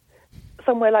that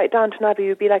somewhere like Downton Abbey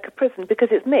would be like a prison because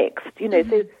it's mixed, you know.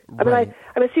 So I mean,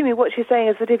 I'm assuming what she's saying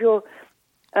is that if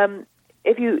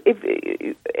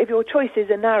your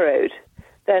choices are narrowed,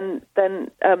 then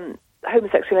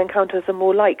homosexual encounters are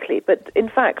more likely. But in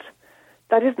fact,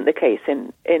 that isn't the case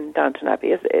in Downton Abbey,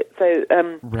 is it? So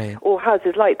or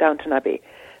houses like Downton Abbey.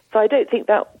 So I don't think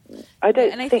that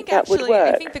would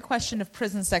work. I think the question of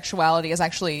prison sexuality is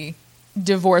actually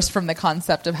divorced from the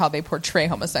concept of how they portray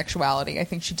homosexuality. I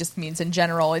think she just means in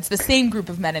general it's the same group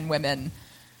of men and women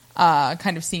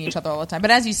kind of seeing each other all the time. But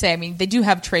as you say, I mean, they do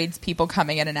have tradespeople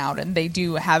coming in and out, and they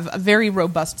do have a very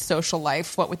robust social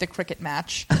life, what with the cricket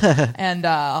match and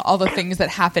all the things that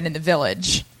happen in the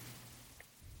village.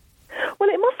 Well,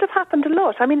 it must have happened a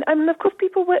lot. I mean, of course,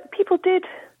 people did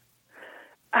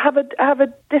have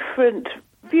a different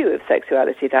view of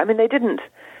sexuality there. I mean, they didn't.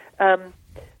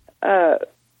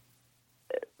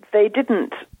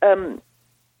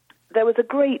 There was a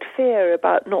great fear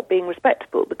about not being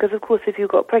respectable because, of course, if you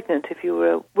got pregnant, if you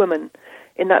were a woman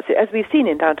in that, as we've seen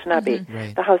in Downton Abbey,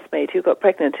 the housemaid who got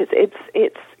pregnant, it's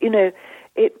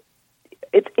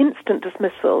instant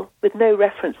dismissal with no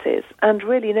references and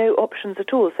really no options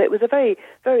at all. So it was a very,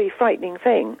 very frightening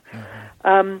thing.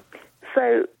 But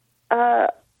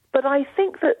I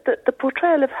think that the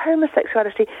portrayal of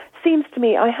homosexuality seems to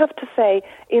me, I have to say,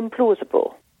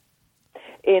 implausible.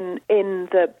 In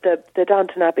the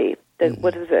Downton Abbey,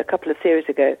 what was it, a couple of series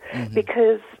ago,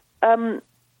 because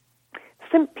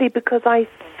simply because I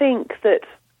think that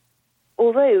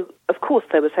although of course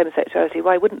there was homosexuality,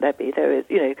 why wouldn't there be? There is,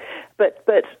 you know, but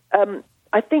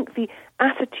I think the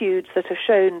attitudes that are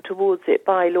shown towards it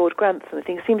by Lord Grantham, I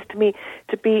think, seems to me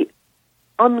to be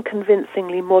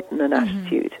unconvincingly modern an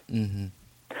attitude.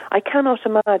 I cannot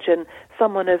imagine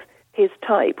someone of his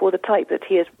type, or the type that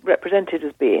he is represented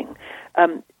as being,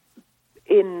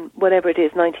 in whatever it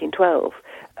is, 1912,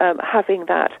 having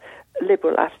that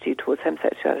liberal attitude towards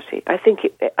homosexuality. I think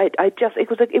it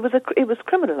was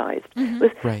criminalized.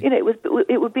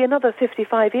 It would be another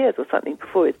 55 years or something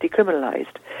before it's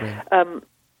decriminalized.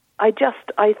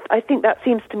 I think that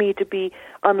seems to me to be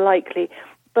unlikely,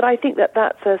 but I think that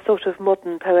that's a sort of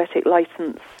modern poetic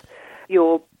license.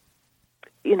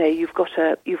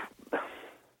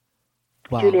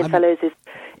 Julian Fellowes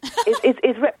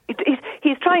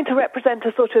he's trying to represent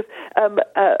a sort of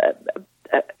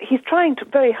he's trying to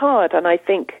very hard, and I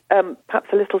think perhaps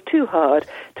a little too hard,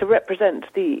 to represent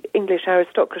the English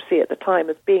aristocracy at the time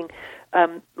as being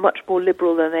much more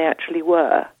liberal than they actually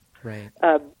were.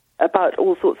 About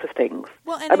all sorts of things.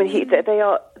 Well,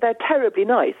 they're terribly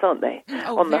nice, aren't they?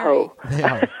 On the whole, they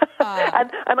are.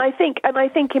 and I think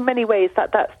in many ways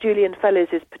that's Julian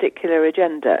Fellowes' particular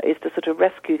agenda, is to sort of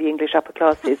rescue the English upper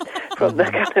classes from the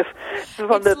kind of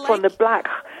from the black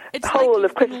hole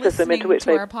of criticism into which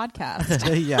they our podcast.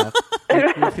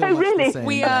 Really,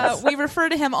 we refer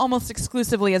to him almost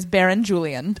exclusively as Baron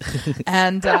Julian,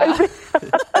 and.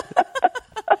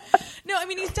 No, I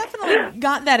mean, he's definitely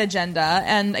got that agenda,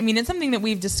 and I mean, it's something that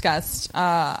we've discussed,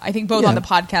 I think, both on the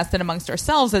podcast and amongst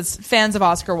ourselves as fans of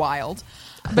Oscar Wilde.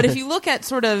 But if you look at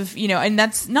sort of, and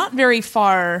that's not very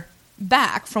far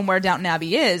back from where Downton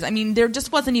Abbey is, I mean, there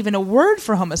just wasn't even a word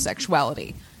for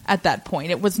homosexuality at that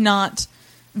point. It was not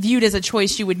viewed as a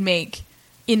choice you would make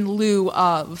in lieu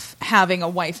of having a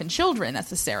wife and children,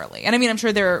 necessarily. And I mean, I'm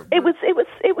sure It was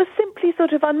simply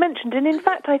sort of unmentioned, and in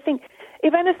fact, I think,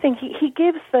 if anything, he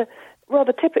gives the...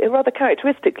 Rather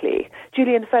characteristically,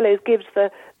 Julian Fellowes gives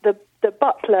the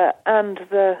butler and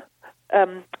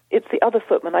it's the other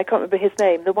footman, I can't remember his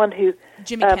name, the one who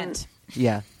Jimmy Kent.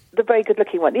 Yeah. The very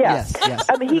good-looking one. Yeah. Yes.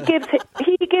 He gives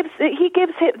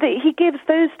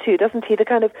those two, doesn't he? The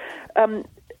kind of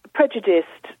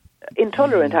prejudiced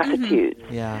intolerant attitudes.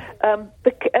 Yeah.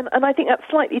 And I think that's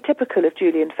slightly typical of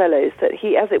Julian Fellowes, that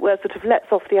he, as it were, sort of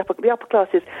lets off the upper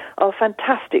classes are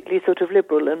fantastically sort of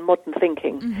liberal and modern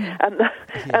thinking,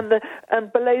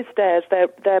 and below stairs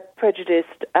they're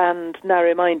prejudiced and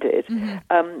narrow-minded.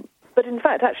 But in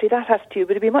fact, actually, that attitude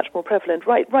would be much more prevalent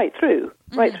right through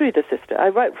the system,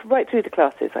 right through the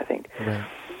classes, I think. Right.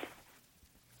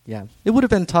 Yeah, it would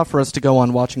have been tough for us to go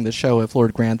on watching the show if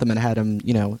Lord Grantham had had him,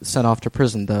 sent off to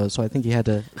prison, though. So I think he had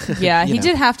to. Yeah, he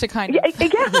did have to kind of.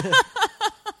 Yeah.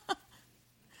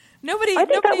 Nobody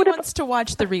wants to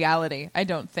watch the reality, I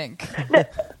don't think.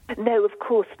 No, of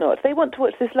course not. They want to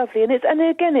watch this lovely, and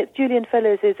again, it's Julian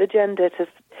Fellowes' agenda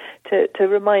to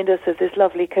remind us of this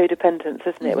lovely codependence,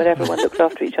 isn't it? When everyone looks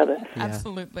after each other. Yeah.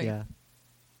 Absolutely. Yeah.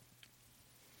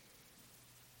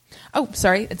 Oh,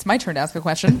 sorry. It's my turn to ask a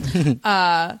question.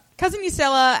 Cousin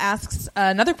Gisela asks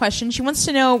another question. She wants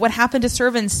to know what happened to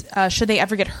servants should they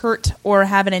ever get hurt or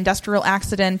have an industrial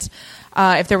accident,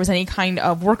 if there was any kind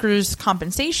of workers'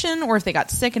 compensation, or if they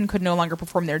got sick and could no longer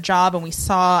perform their job. And we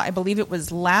saw, I believe it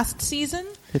was last season,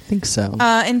 I think so,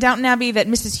 in Downton Abbey, that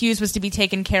Mrs. Hughes was to be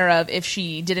taken care of if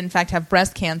she did in fact have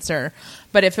breast cancer.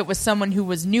 But if it was someone who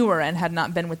was newer and had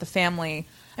not been with the family,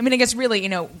 I mean, I guess really,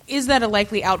 is that a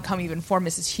likely outcome even for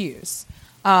Mrs. Hughes,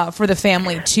 for the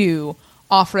family to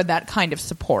offer that kind of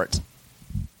support?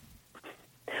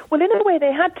 Well, in a way,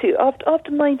 they had to.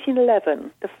 After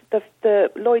 1911,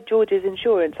 the Lloyd George's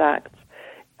Insurance Act,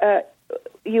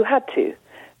 you had to,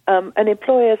 and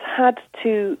employers had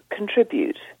to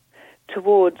contribute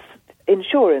towards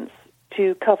insurance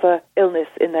to cover illness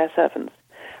in their servants.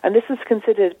 And this was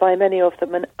considered by many of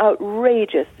them an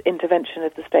outrageous intervention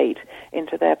of the state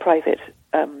into their private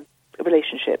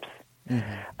relationships.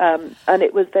 And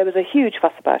there was a huge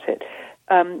fuss about it.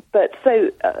 But so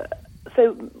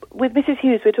with Mrs.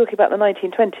 Hughes, we're talking about the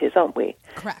 1920s, aren't we?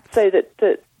 Correct. So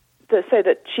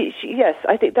that she yes,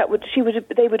 I think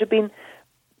they would have been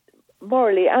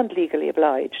morally and legally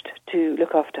obliged to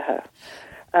look after her,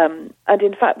 and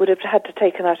in fact would have had to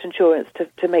taken out insurance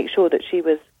to make sure that she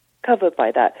was covered by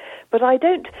that. But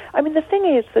the thing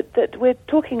is that we're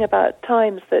talking about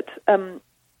times that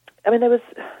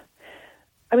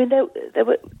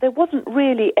there wasn't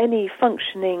really any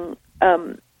functioning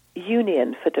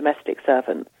union for domestic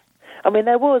servants. I mean,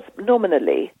 there was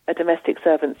nominally a domestic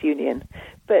servants union,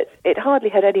 but it hardly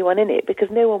had anyone in it because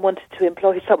no one wanted to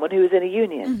employ someone who was in a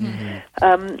union.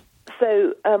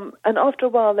 And after a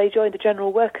while, they joined the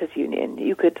General Workers' Union.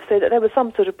 You could say that there was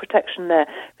some sort of protection there,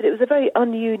 but it was a very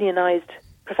ununionized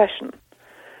profession.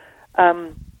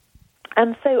 And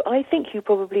so I think you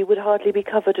probably would hardly be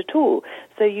covered at all.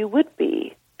 So you would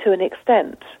be, to an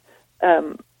extent,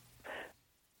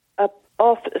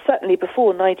 certainly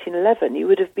before 1911, you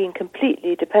would have been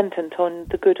completely dependent on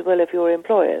the goodwill of your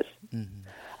employers.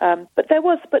 But there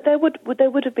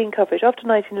would have been coverage after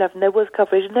 1911. There was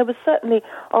coverage, and there was certainly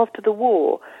after the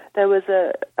war. There was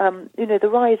the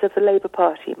rise of the Labour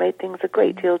Party made things a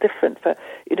great deal different for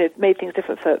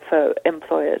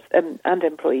employers and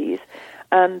employees,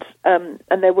 and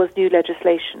there was new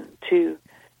legislation to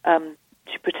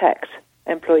protect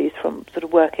employees from sort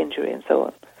of work injury and so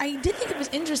on. I did think it was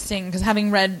interesting because having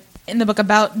read in the book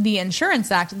about the Insurance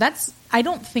Act, that's, I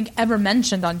don't think, ever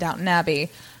mentioned on Downton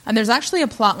Abbey. And there's actually a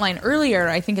plot line earlier,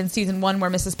 I think in season 1, where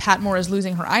Mrs. Patmore is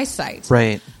losing her eyesight.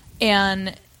 Right.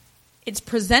 And it's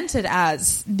presented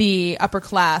as the upper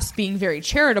class being very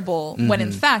charitable, when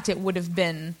in fact it would have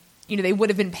been, they would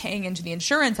have been paying into the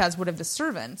insurance, as would have the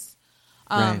servants.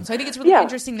 Right. So I think it's really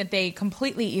interesting that they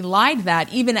completely elide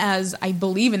that, even as I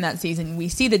believe in that season we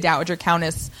see the Dowager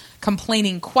Countess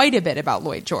complaining quite a bit about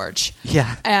Lloyd George.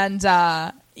 Yeah. And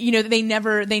they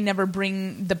never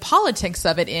bring the politics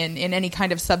of it in any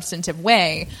kind of substantive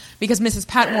way, because Mrs.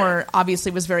 Patmore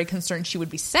obviously was very concerned she would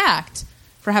be sacked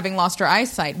for having lost her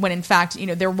eyesight, when in fact,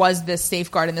 there was this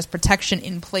safeguard and this protection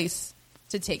in place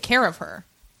to take care of her.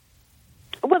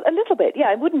 Well, a little bit,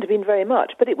 yeah. It wouldn't have been very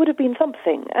much, but it would have been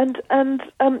something. And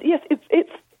yes, it's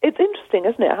interesting,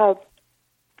 isn't it? How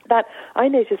that I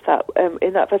noticed that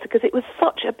in that verse, because it was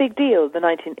such a big deal in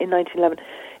 1911.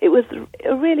 It was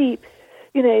a really,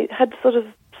 had sort of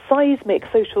seismic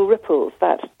social ripples,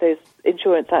 those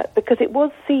Insurance Act, because it was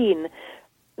seen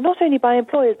not only by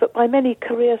employers but by many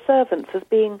career servants as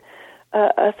being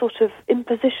a sort of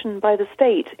imposition by the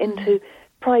state into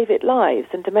private lives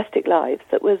and domestic lives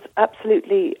that was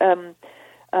absolutely,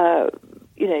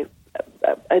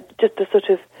 just a sort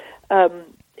of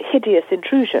hideous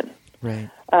intrusion. Right.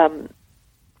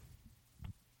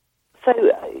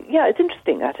 It's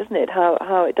interesting that, isn't it?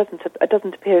 How it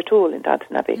doesn't appear at all in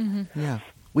Downton Abbey. Yeah.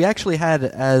 We actually had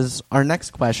as our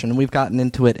next question, we've gotten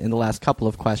into it in the last couple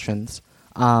of questions,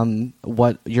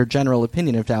 what your general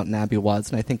opinion of Downton Abbey was,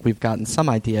 and I think we've gotten some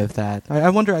idea of that. I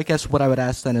wonder, I guess, what I would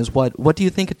ask then is what do you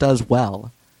think it does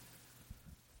well?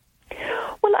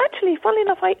 Well, actually, funnily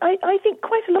enough, I think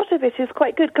quite a lot of it is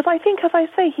quite good, because I think, as I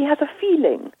say, he has a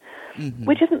feeling,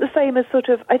 which isn't the same as sort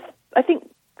of, I think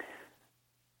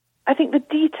the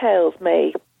details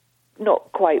may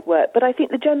not quite work, but I think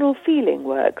the general feeling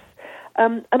works.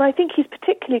 And I think he's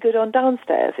particularly good on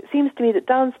Downstairs. It seems to me that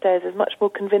Downstairs is much more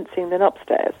convincing than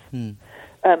Upstairs,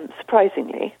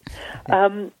 surprisingly.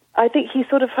 I think he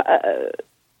sort of...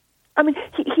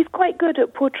 he's quite good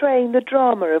at portraying the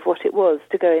drama of what it was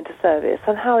to go into service,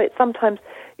 and how it sometimes,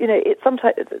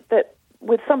 that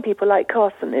with some people like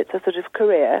Carson, it's a sort of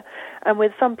career, and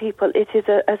with some people it is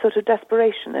a sort of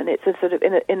desperation, and it's a sort of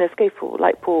inescapable,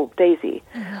 like Paul Daisy,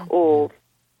 or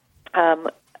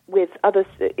with others,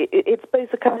 it's both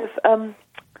a kind of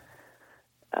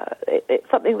it's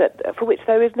something that for which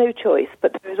there is no choice,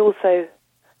 but there is also.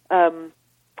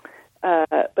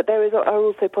 But there are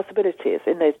also possibilities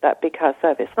in that big house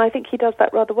service, and I think he does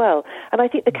that rather well. And I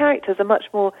think the characters are much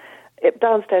more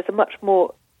Downstairs are much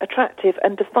more attractive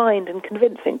and defined and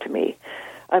convincing to me.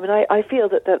 I mean, I feel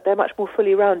that they're much more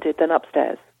fully rounded than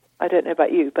Upstairs. I don't know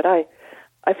about you, but I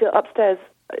feel Upstairs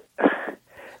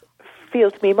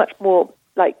feels to me much more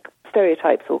like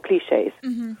stereotypes or cliches.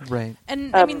 Right.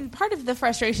 And I mean, part of the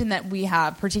frustration that we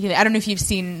have, particularly, I don't know if you've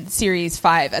seen Series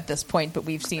 5 at this point, but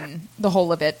we've seen the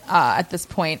whole of it at this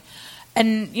point.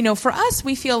 And, for us,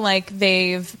 we feel like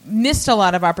they've missed a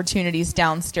lot of opportunities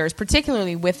Downstairs,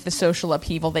 particularly with the social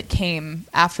upheaval that came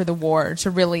after the war, to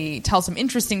really tell some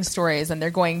interesting stories. And they're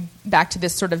going back to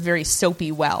this sort of very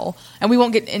soapy well. And we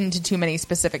won't get into too many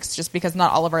specifics just because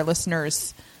not all of our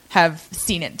listeners have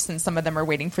seen it, since some of them are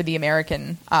waiting for the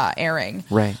American airing.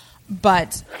 Right.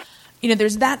 But,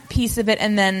 there's that piece of it.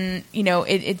 And then,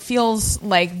 it feels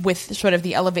like with sort of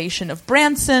the elevation of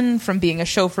Branson from being a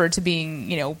chauffeur to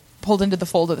being, pulled into the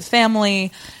fold of the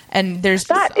family. And there's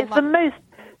that is the most...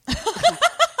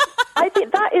 I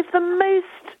think that is the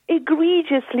most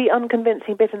egregiously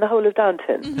unconvincing bit in the whole of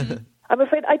Downton. I'm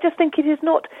afraid I just think it is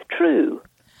not true.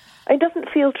 It doesn't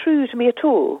feel true to me at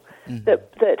all.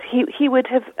 That he would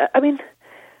have. I mean,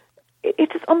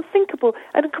 it is unthinkable.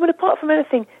 And coming apart from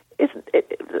anything,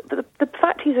 the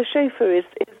fact he's a chauffeur is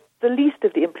the least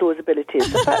of the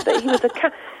implausibilities. The fact that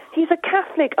he's a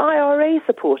Catholic IRA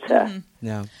supporter.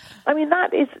 Yeah. I mean,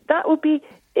 that would be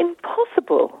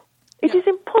impossible. It is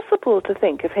impossible to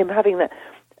think of him having that.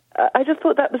 I just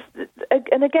thought that was,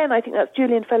 and again, I think that's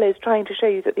Julian Fellowes trying to show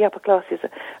you that the upper classes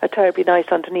are terribly nice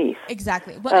underneath.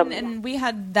 Exactly. Well, and we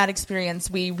had that experience.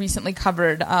 We recently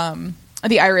covered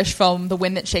the Irish film, The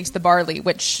Wind That Shakes the Barley,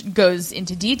 which goes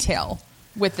into detail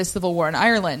with the Civil War in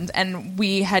Ireland. And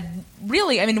we had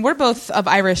really, we're both of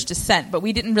Irish descent, but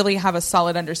we didn't really have a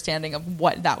solid understanding of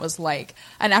what that was like.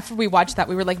 And after we watched that,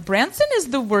 we were like, Branson is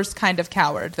the worst kind of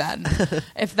coward then,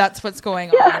 if that's what's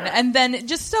going on. And then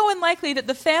just so unlikely that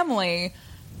the family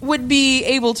would be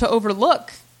able to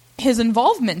overlook his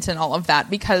involvement in all of that,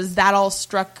 because that all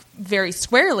struck very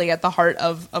squarely at the heart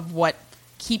of what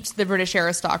keeps the British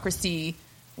aristocracy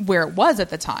where it was at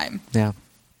the time. Yeah.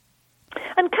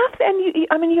 And Catherine,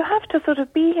 you have to sort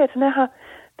of be here to know how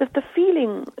the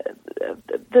feeling,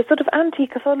 the sort of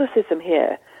anti-Catholicism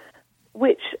here,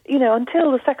 which,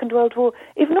 until the Second World War,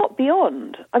 if not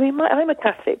beyond. I'm a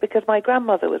Catholic because my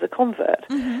grandmother was a convert,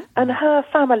 and her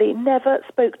family never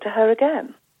spoke to her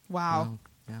again. Wow.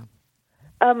 Yeah.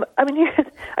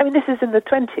 This is in the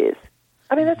 20s.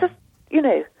 They're just,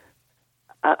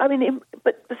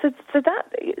 but so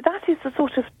that is the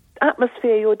sort of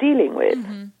atmosphere you're dealing with.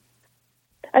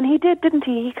 And he did, didn't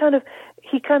he? He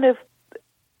kind of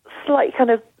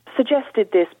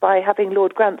suggested this by having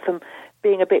Lord Grantham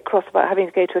being a bit cross about having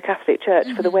to go to a Catholic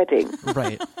church for the wedding.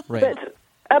 Right. But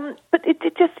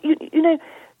it just,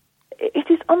 it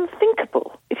is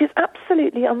unthinkable. It is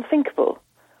absolutely unthinkable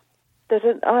that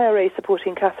an IRA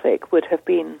supporting Catholic would have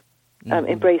been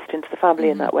embraced into the family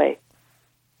in that way.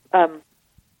 And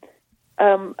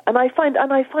I find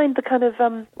the kind of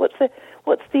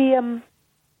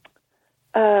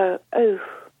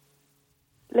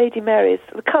Lady Mary's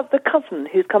the cousin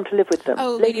who's come to live with them.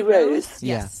 Oh, Lady Rose.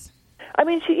 Yes.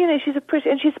 She's a pretty,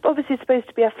 and she's obviously supposed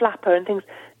to be a flapper and things,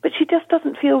 but she just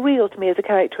doesn't feel real to me as a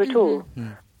character at all.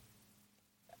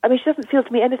 She doesn't feel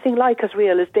to me anything like as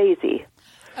real as Daisy.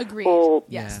 Agreed.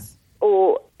 Yes.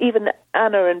 Or even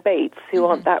Anna and Bates, who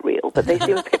aren't that real, but they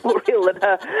seem a bit more real than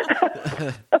her.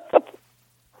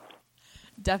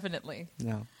 Definitely.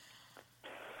 No.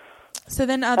 So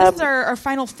then this is our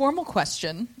final formal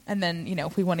question. And then,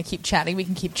 if we want to keep chatting, we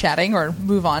can keep chatting or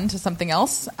move on to something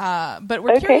else. But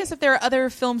we're curious if there are other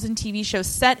films and TV shows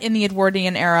set in the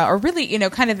Edwardian era or really,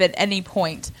 kind of at any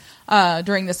point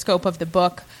during the scope of the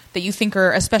book that you think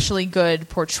are especially good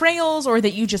portrayals or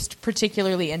that you just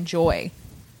particularly enjoy.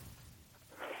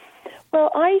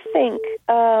 Well, I think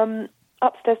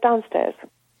Upstairs, Downstairs,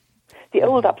 the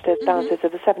old Upstairs, Downstairs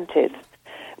of the 70s,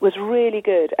 was really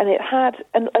good, and it had.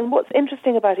 And what's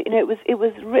interesting about it, it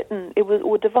was written,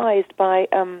 or devised by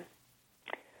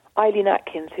Eileen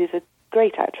Atkins, who's a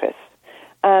great actress,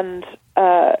 and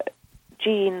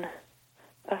Jean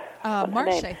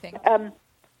Marsh, I think.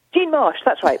 Jean Marsh,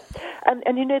 that's right. And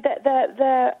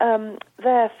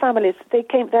their families,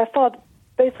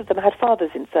 both of them had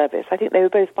fathers in service. I think they were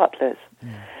both butlers,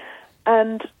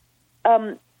 and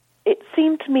it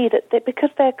seemed to me that because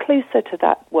they're closer to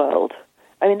that world.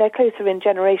 I mean, they're closer in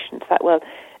generation to that world.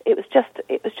 It was just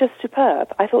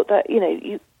superb. I thought that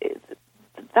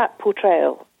that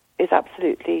portrayal is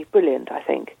absolutely brilliant. I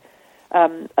think,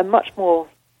 and much more.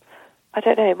 I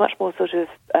don't know, much more sort of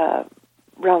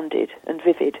rounded and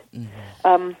vivid. Well,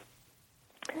 I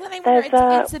wonder,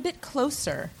 it's a bit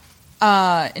closer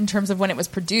in terms of when it was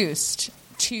produced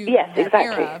to that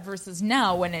era versus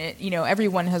now when it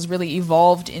everyone has really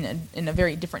evolved in a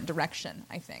very different direction.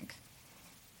 I think.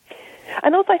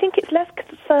 And also, I think it's less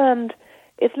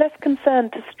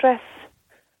concerned to stress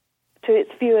to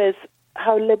its viewers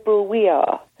how liberal we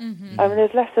are. Mm-hmm. I mean,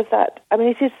 there's less of that. I mean,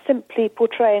 it is simply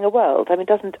portraying a world. I mean,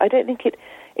 I don't think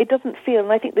it doesn't feel,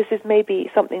 and I think this is maybe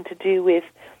something to do with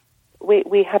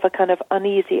we have a kind of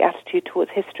uneasy attitude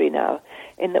towards history now,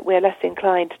 in that we're less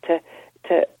inclined to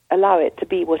allow it to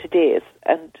be what it is,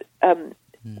 and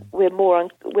we're more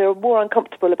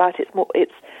uncomfortable about its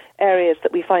areas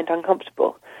that we find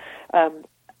uncomfortable.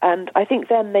 And I think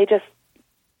then they just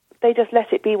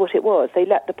let it be what it was. They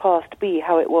let the past be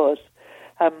how it was.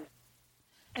 And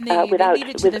they leave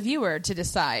it to the viewer to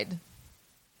decide.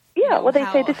 Yeah, they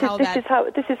say this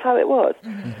is how it was.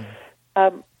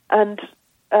 Mm-hmm. And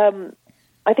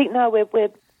I think now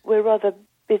we're rather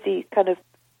busy, kind of.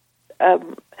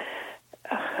 Well,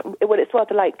 it's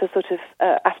rather like the sort of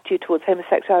attitude towards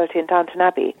homosexuality in Downton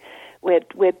Abbey.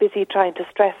 We're busy trying to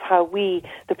stress how we,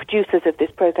 the producers of this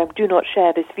program, do not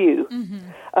share this view. Mm-hmm.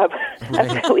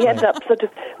 And so we end up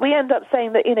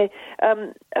saying that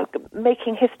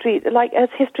making history like as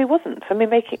history wasn't. I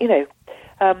mean,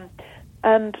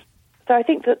 and so I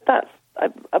think that's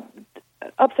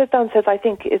Upstairs Downstairs. I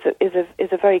think is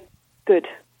a very good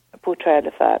portrayal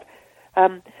of that.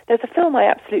 There's a film I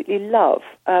absolutely love,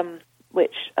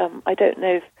 which I don't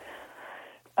know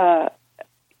if.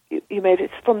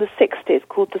 It's from the 60s,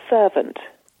 called The Servant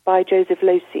by Joseph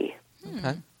Losey,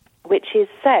 which is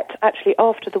set actually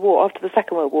after the war, after the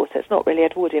Second World War, so it's not really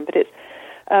Edwardian, but it's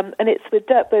with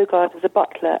Dirk Bogarde as a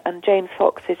butler and James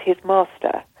Fox is his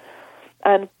master.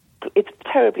 And it's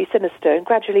terribly sinister, and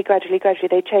gradually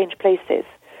they change places.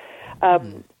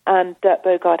 And Dirk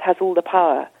Bogarde has all the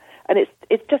power. And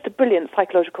it's just a brilliant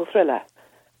psychological thriller.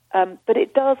 But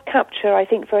it does capture, I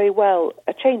think, very well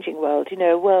a changing world,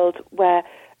 a world where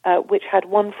which had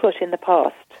one foot in the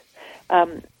past,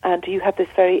 and you have this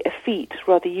very effete,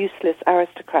 rather useless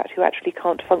aristocrat who actually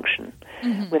can't function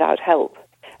without help,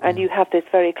 and you have this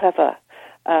very clever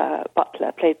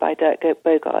butler played by Dirk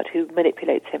Bogarde who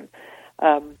manipulates him,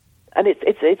 and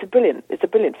it's a brilliant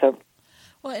film.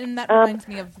 Well, and that reminds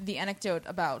me of the anecdote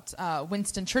about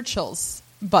Winston Churchill's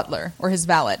butler or his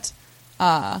valet.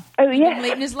 Even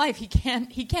late in his life, he can't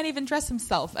even dress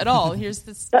himself at all. Here's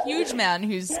this huge man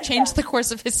who's changed the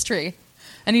course of history,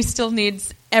 and he still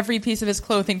needs every piece of his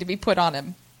clothing to be put on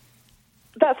him.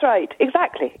 That's right,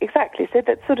 exactly. So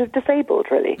that's sort of disabled,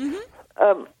 really.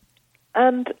 Mm-hmm.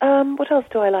 And what else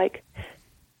do I like?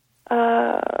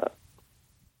 Well,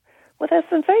 there's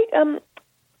some very.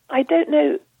 I don't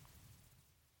know.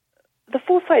 The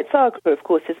Forsyte Saga, of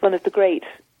course, is one of the great.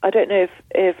 I don't know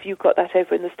if you got that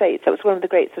over in the States. That was one of the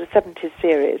great sort of 70s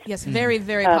series. Yes, very,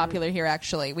 very popular here,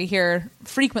 actually. We hear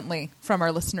frequently from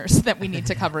our listeners that we need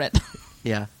to cover it.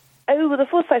 Yeah. Oh, well, the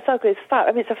Forsyte Saga is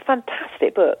it's a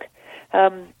fantastic book.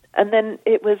 And then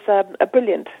it was a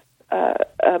brilliant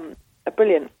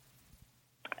 70s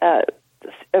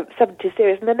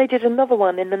series. And then they did another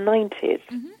one in the 90s.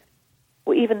 Mm-hmm.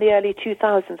 Or even the early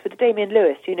 2000s with Damian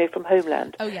Lewis, from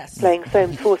Homeland. Oh, yes. Playing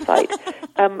Soames Forsyte.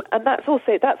 And that's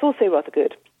also rather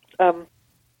good.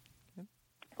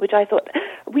 which I thought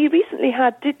we recently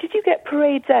had. Did you get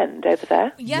Parade's End over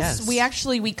there? Yes,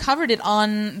 we covered it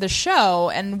on the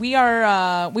show, and we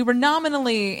were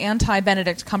nominally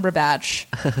anti-Benedict Cumberbatch,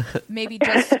 maybe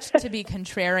just to be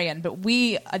contrarian, but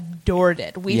we adored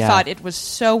it. We thought it was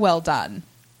so well done.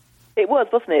 It was,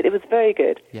 wasn't it? It was very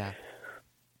good. Yeah.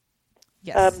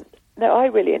 Yes. No, I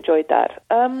really enjoyed that.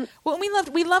 Well,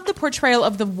 we loved the portrayal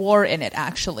of the war in it,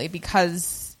 actually,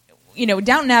 because,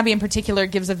 Downton Abbey in particular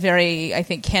gives a very, I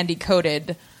think,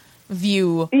 candy-coated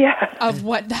view of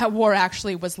what that war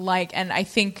actually was like. And I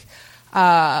think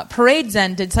Parade's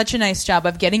End did such a nice job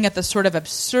of getting at the sort of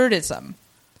absurdism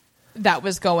that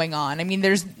was going on. I mean,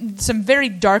 there's some very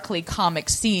darkly comic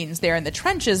scenes there in the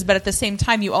trenches, but at the same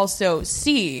time, you also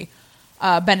see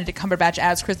Benedict Cumberbatch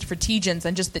as Christopher Teigens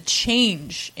and just the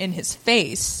change in his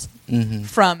face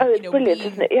from brilliant,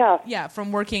 isn't it? Yeah,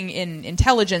 from working in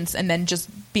intelligence and then just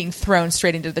being thrown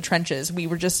straight into the trenches. We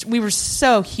were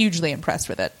so hugely impressed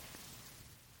with it.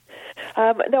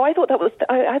 No, I thought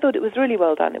I thought it was really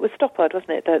well done. It was Stoppard,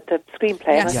 wasn't it? The screenplay.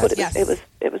 Yes, and I thought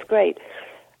it was great.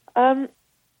 I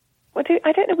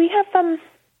don't know. We have.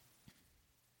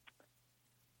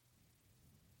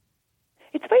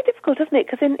 It's very difficult, isn't it?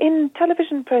 Because in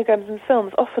television programs and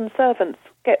films, often servants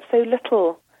get so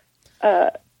little.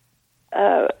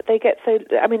 They get so.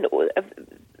 I mean,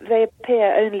 they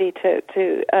appear only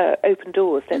to open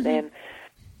doors, don't they? And,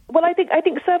 well, I think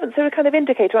servants are a kind of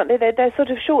indicator, aren't they? They're sort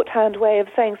of shorthand way of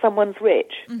saying someone's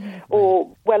rich or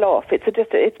well off. Which is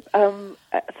so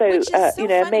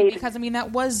funny maid, because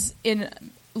that was in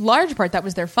large part that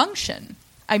was their function.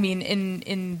 I mean,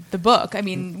 in the book,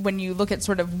 when you look at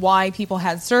sort of why people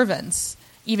had servants,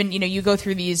 even, you go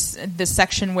through this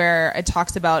section where it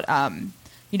talks about, a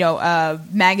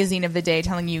magazine of the day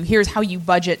telling you, here's how you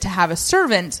budget to have a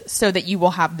servant so that you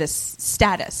will have this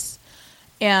status.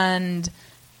 And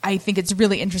I think it's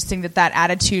really interesting that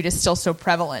attitude is still so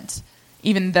prevalent,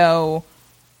 even though,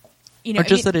 or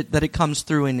just that it comes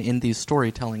through in these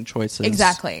storytelling choices.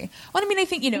 Exactly. Well, I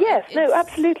think, Yes, no,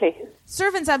 absolutely.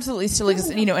 Servants absolutely still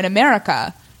exist, in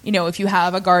America. If you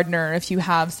have a gardener, if you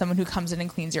have someone who comes in and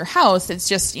cleans your house, it's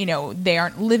just, they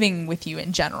aren't living with you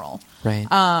in general. Right.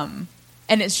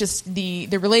 And it's just the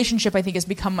relationship, I think, has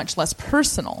become much less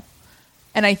personal.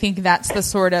 And I think that's the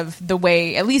sort of the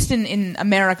way, at least in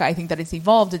America, I think that it's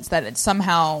evolved. It's that it's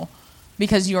somehow,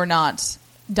 because you're not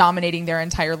dominating their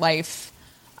entire life,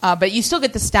 but you still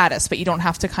get the status, but you don't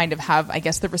have to kind of have, I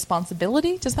guess, the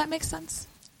responsibility. Does that make sense?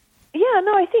 Yeah,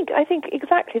 no, I think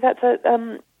exactly. That's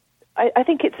a. I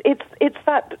think it's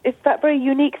that very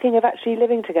unique thing of actually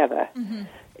living together,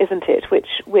 isn't it? Which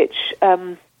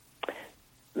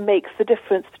makes the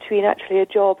difference between actually a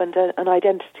job and an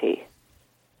identity.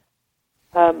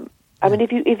 If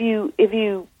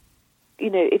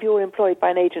you're employed by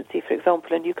an agency, for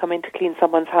example, and you come in to clean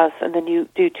someone's house and then you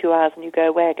do 2 hours and you go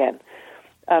away again,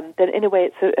 then in a way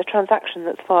it's a transaction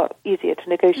that's far easier to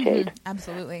negotiate.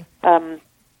 Absolutely.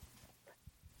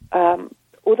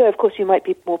 Although, of course, you might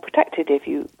be more protected if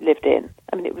you lived in.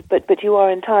 But you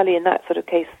are entirely in that sort of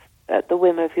case at the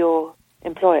whim of your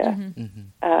employer.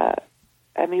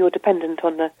 You're dependent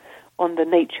on the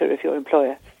nature of your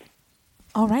employer.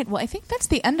 All right. Well, I think that's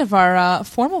the end of our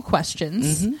formal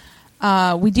questions.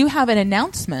 We do have an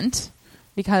announcement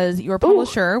because your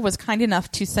publisher was kind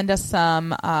enough to send us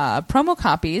some promo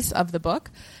copies of the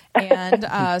book.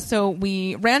 And so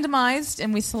we randomized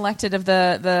and we selected of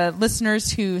the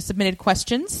listeners who submitted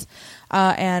questions.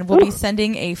 And we'll be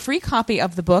sending a free copy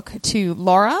of the book to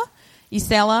Laura,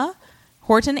 Isela,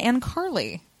 Horton, and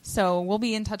Carly. So we'll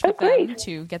be in touch with them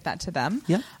to get that to them.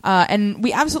 Yeah. And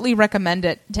we absolutely recommend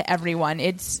it to everyone.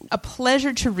 It's a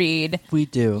pleasure to read. We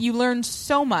do. You learn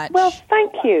so much. Well,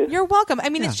 thank you. You're welcome.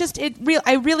 It's just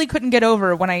I really couldn't get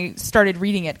over when I started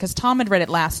reading it because Tom had read it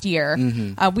last year.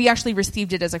 We actually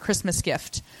received it as a Christmas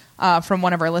gift from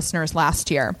one of our listeners last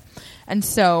year. And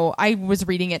so I was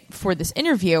reading it for this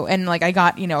interview and I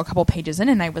got, a couple pages in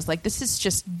and I was like, this is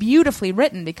just beautifully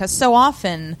written because so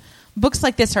often books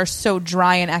like this are so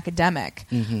dry and academic,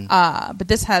 but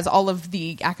this has all of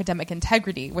the academic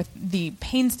integrity with the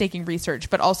painstaking research,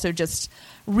 but also just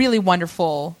really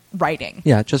wonderful writing.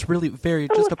 Yeah, just really just a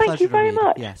pleasure to read. Thank you very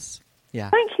much. Yes. Yeah.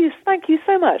 Thank you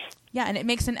so much. Yeah, and it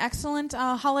makes an excellent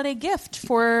holiday gift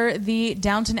for the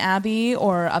Downton Abbey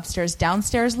or upstairs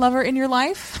downstairs lover in your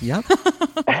life. Yep.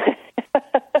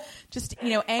 Just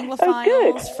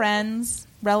Anglophiles, friends,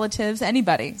 relatives,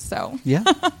 anybody. So yeah.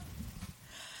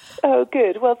 Oh,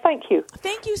 good. Well, thank you.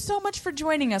 Thank you so much for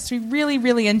joining us. We really,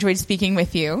 really enjoyed speaking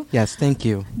with you. Yes, thank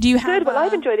you. Do you have? Good. Well,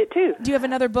 I've enjoyed it too. Do you have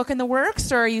another book in the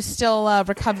works, or are you still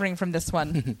recovering from this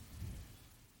one?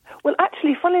 Well, actually.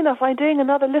 actually, funnily enough, I'm doing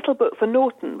another little book for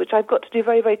Norton, which I've got to do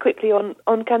very, very quickly on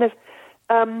kind of,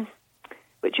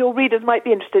 which your readers might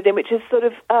be interested in, which is sort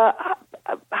of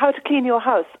how to clean your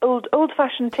house,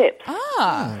 old-fashioned tips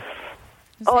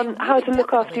on how to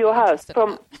look after your house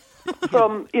from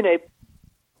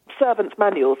servants'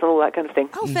 manuals and all that kind of thing.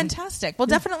 Oh, fantastic. Well,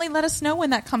 definitely let us know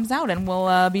when that comes out, and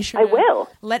we'll be sure to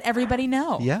let everybody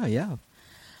know. Yeah.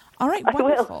 All right,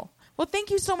 wonderful. Well,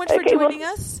 thank you so much for joining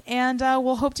us, and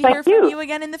we'll hope to hear from you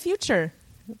again in the future.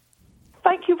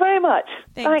 Thank you very much.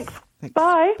 Thanks.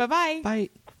 Bye. Bye-bye. Bye.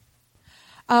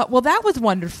 Well, that was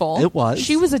wonderful. It was.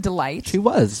 She was a delight. She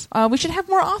was. We should have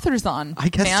more authors on. I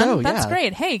guess so, yeah. That's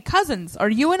great. Hey, cousins, are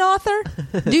you an author?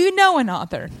 Do you know an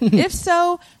author? If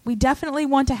so, we definitely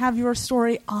want to have your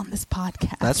story on this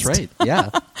podcast. That's right, yeah.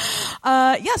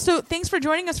 So thanks for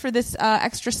joining us for this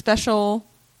extra special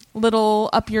little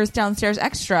Up Yours Downstairs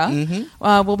extra.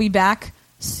 We'll be back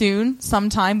soon,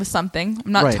 sometime with something.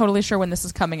 I'm not totally sure when this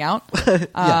is coming out.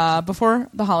 Before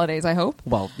the holidays, I hope.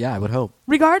 Well, yeah, I would hope.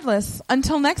 Regardless,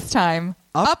 until next time,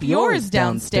 up yours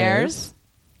downstairs.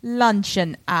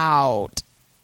 Luncheon out.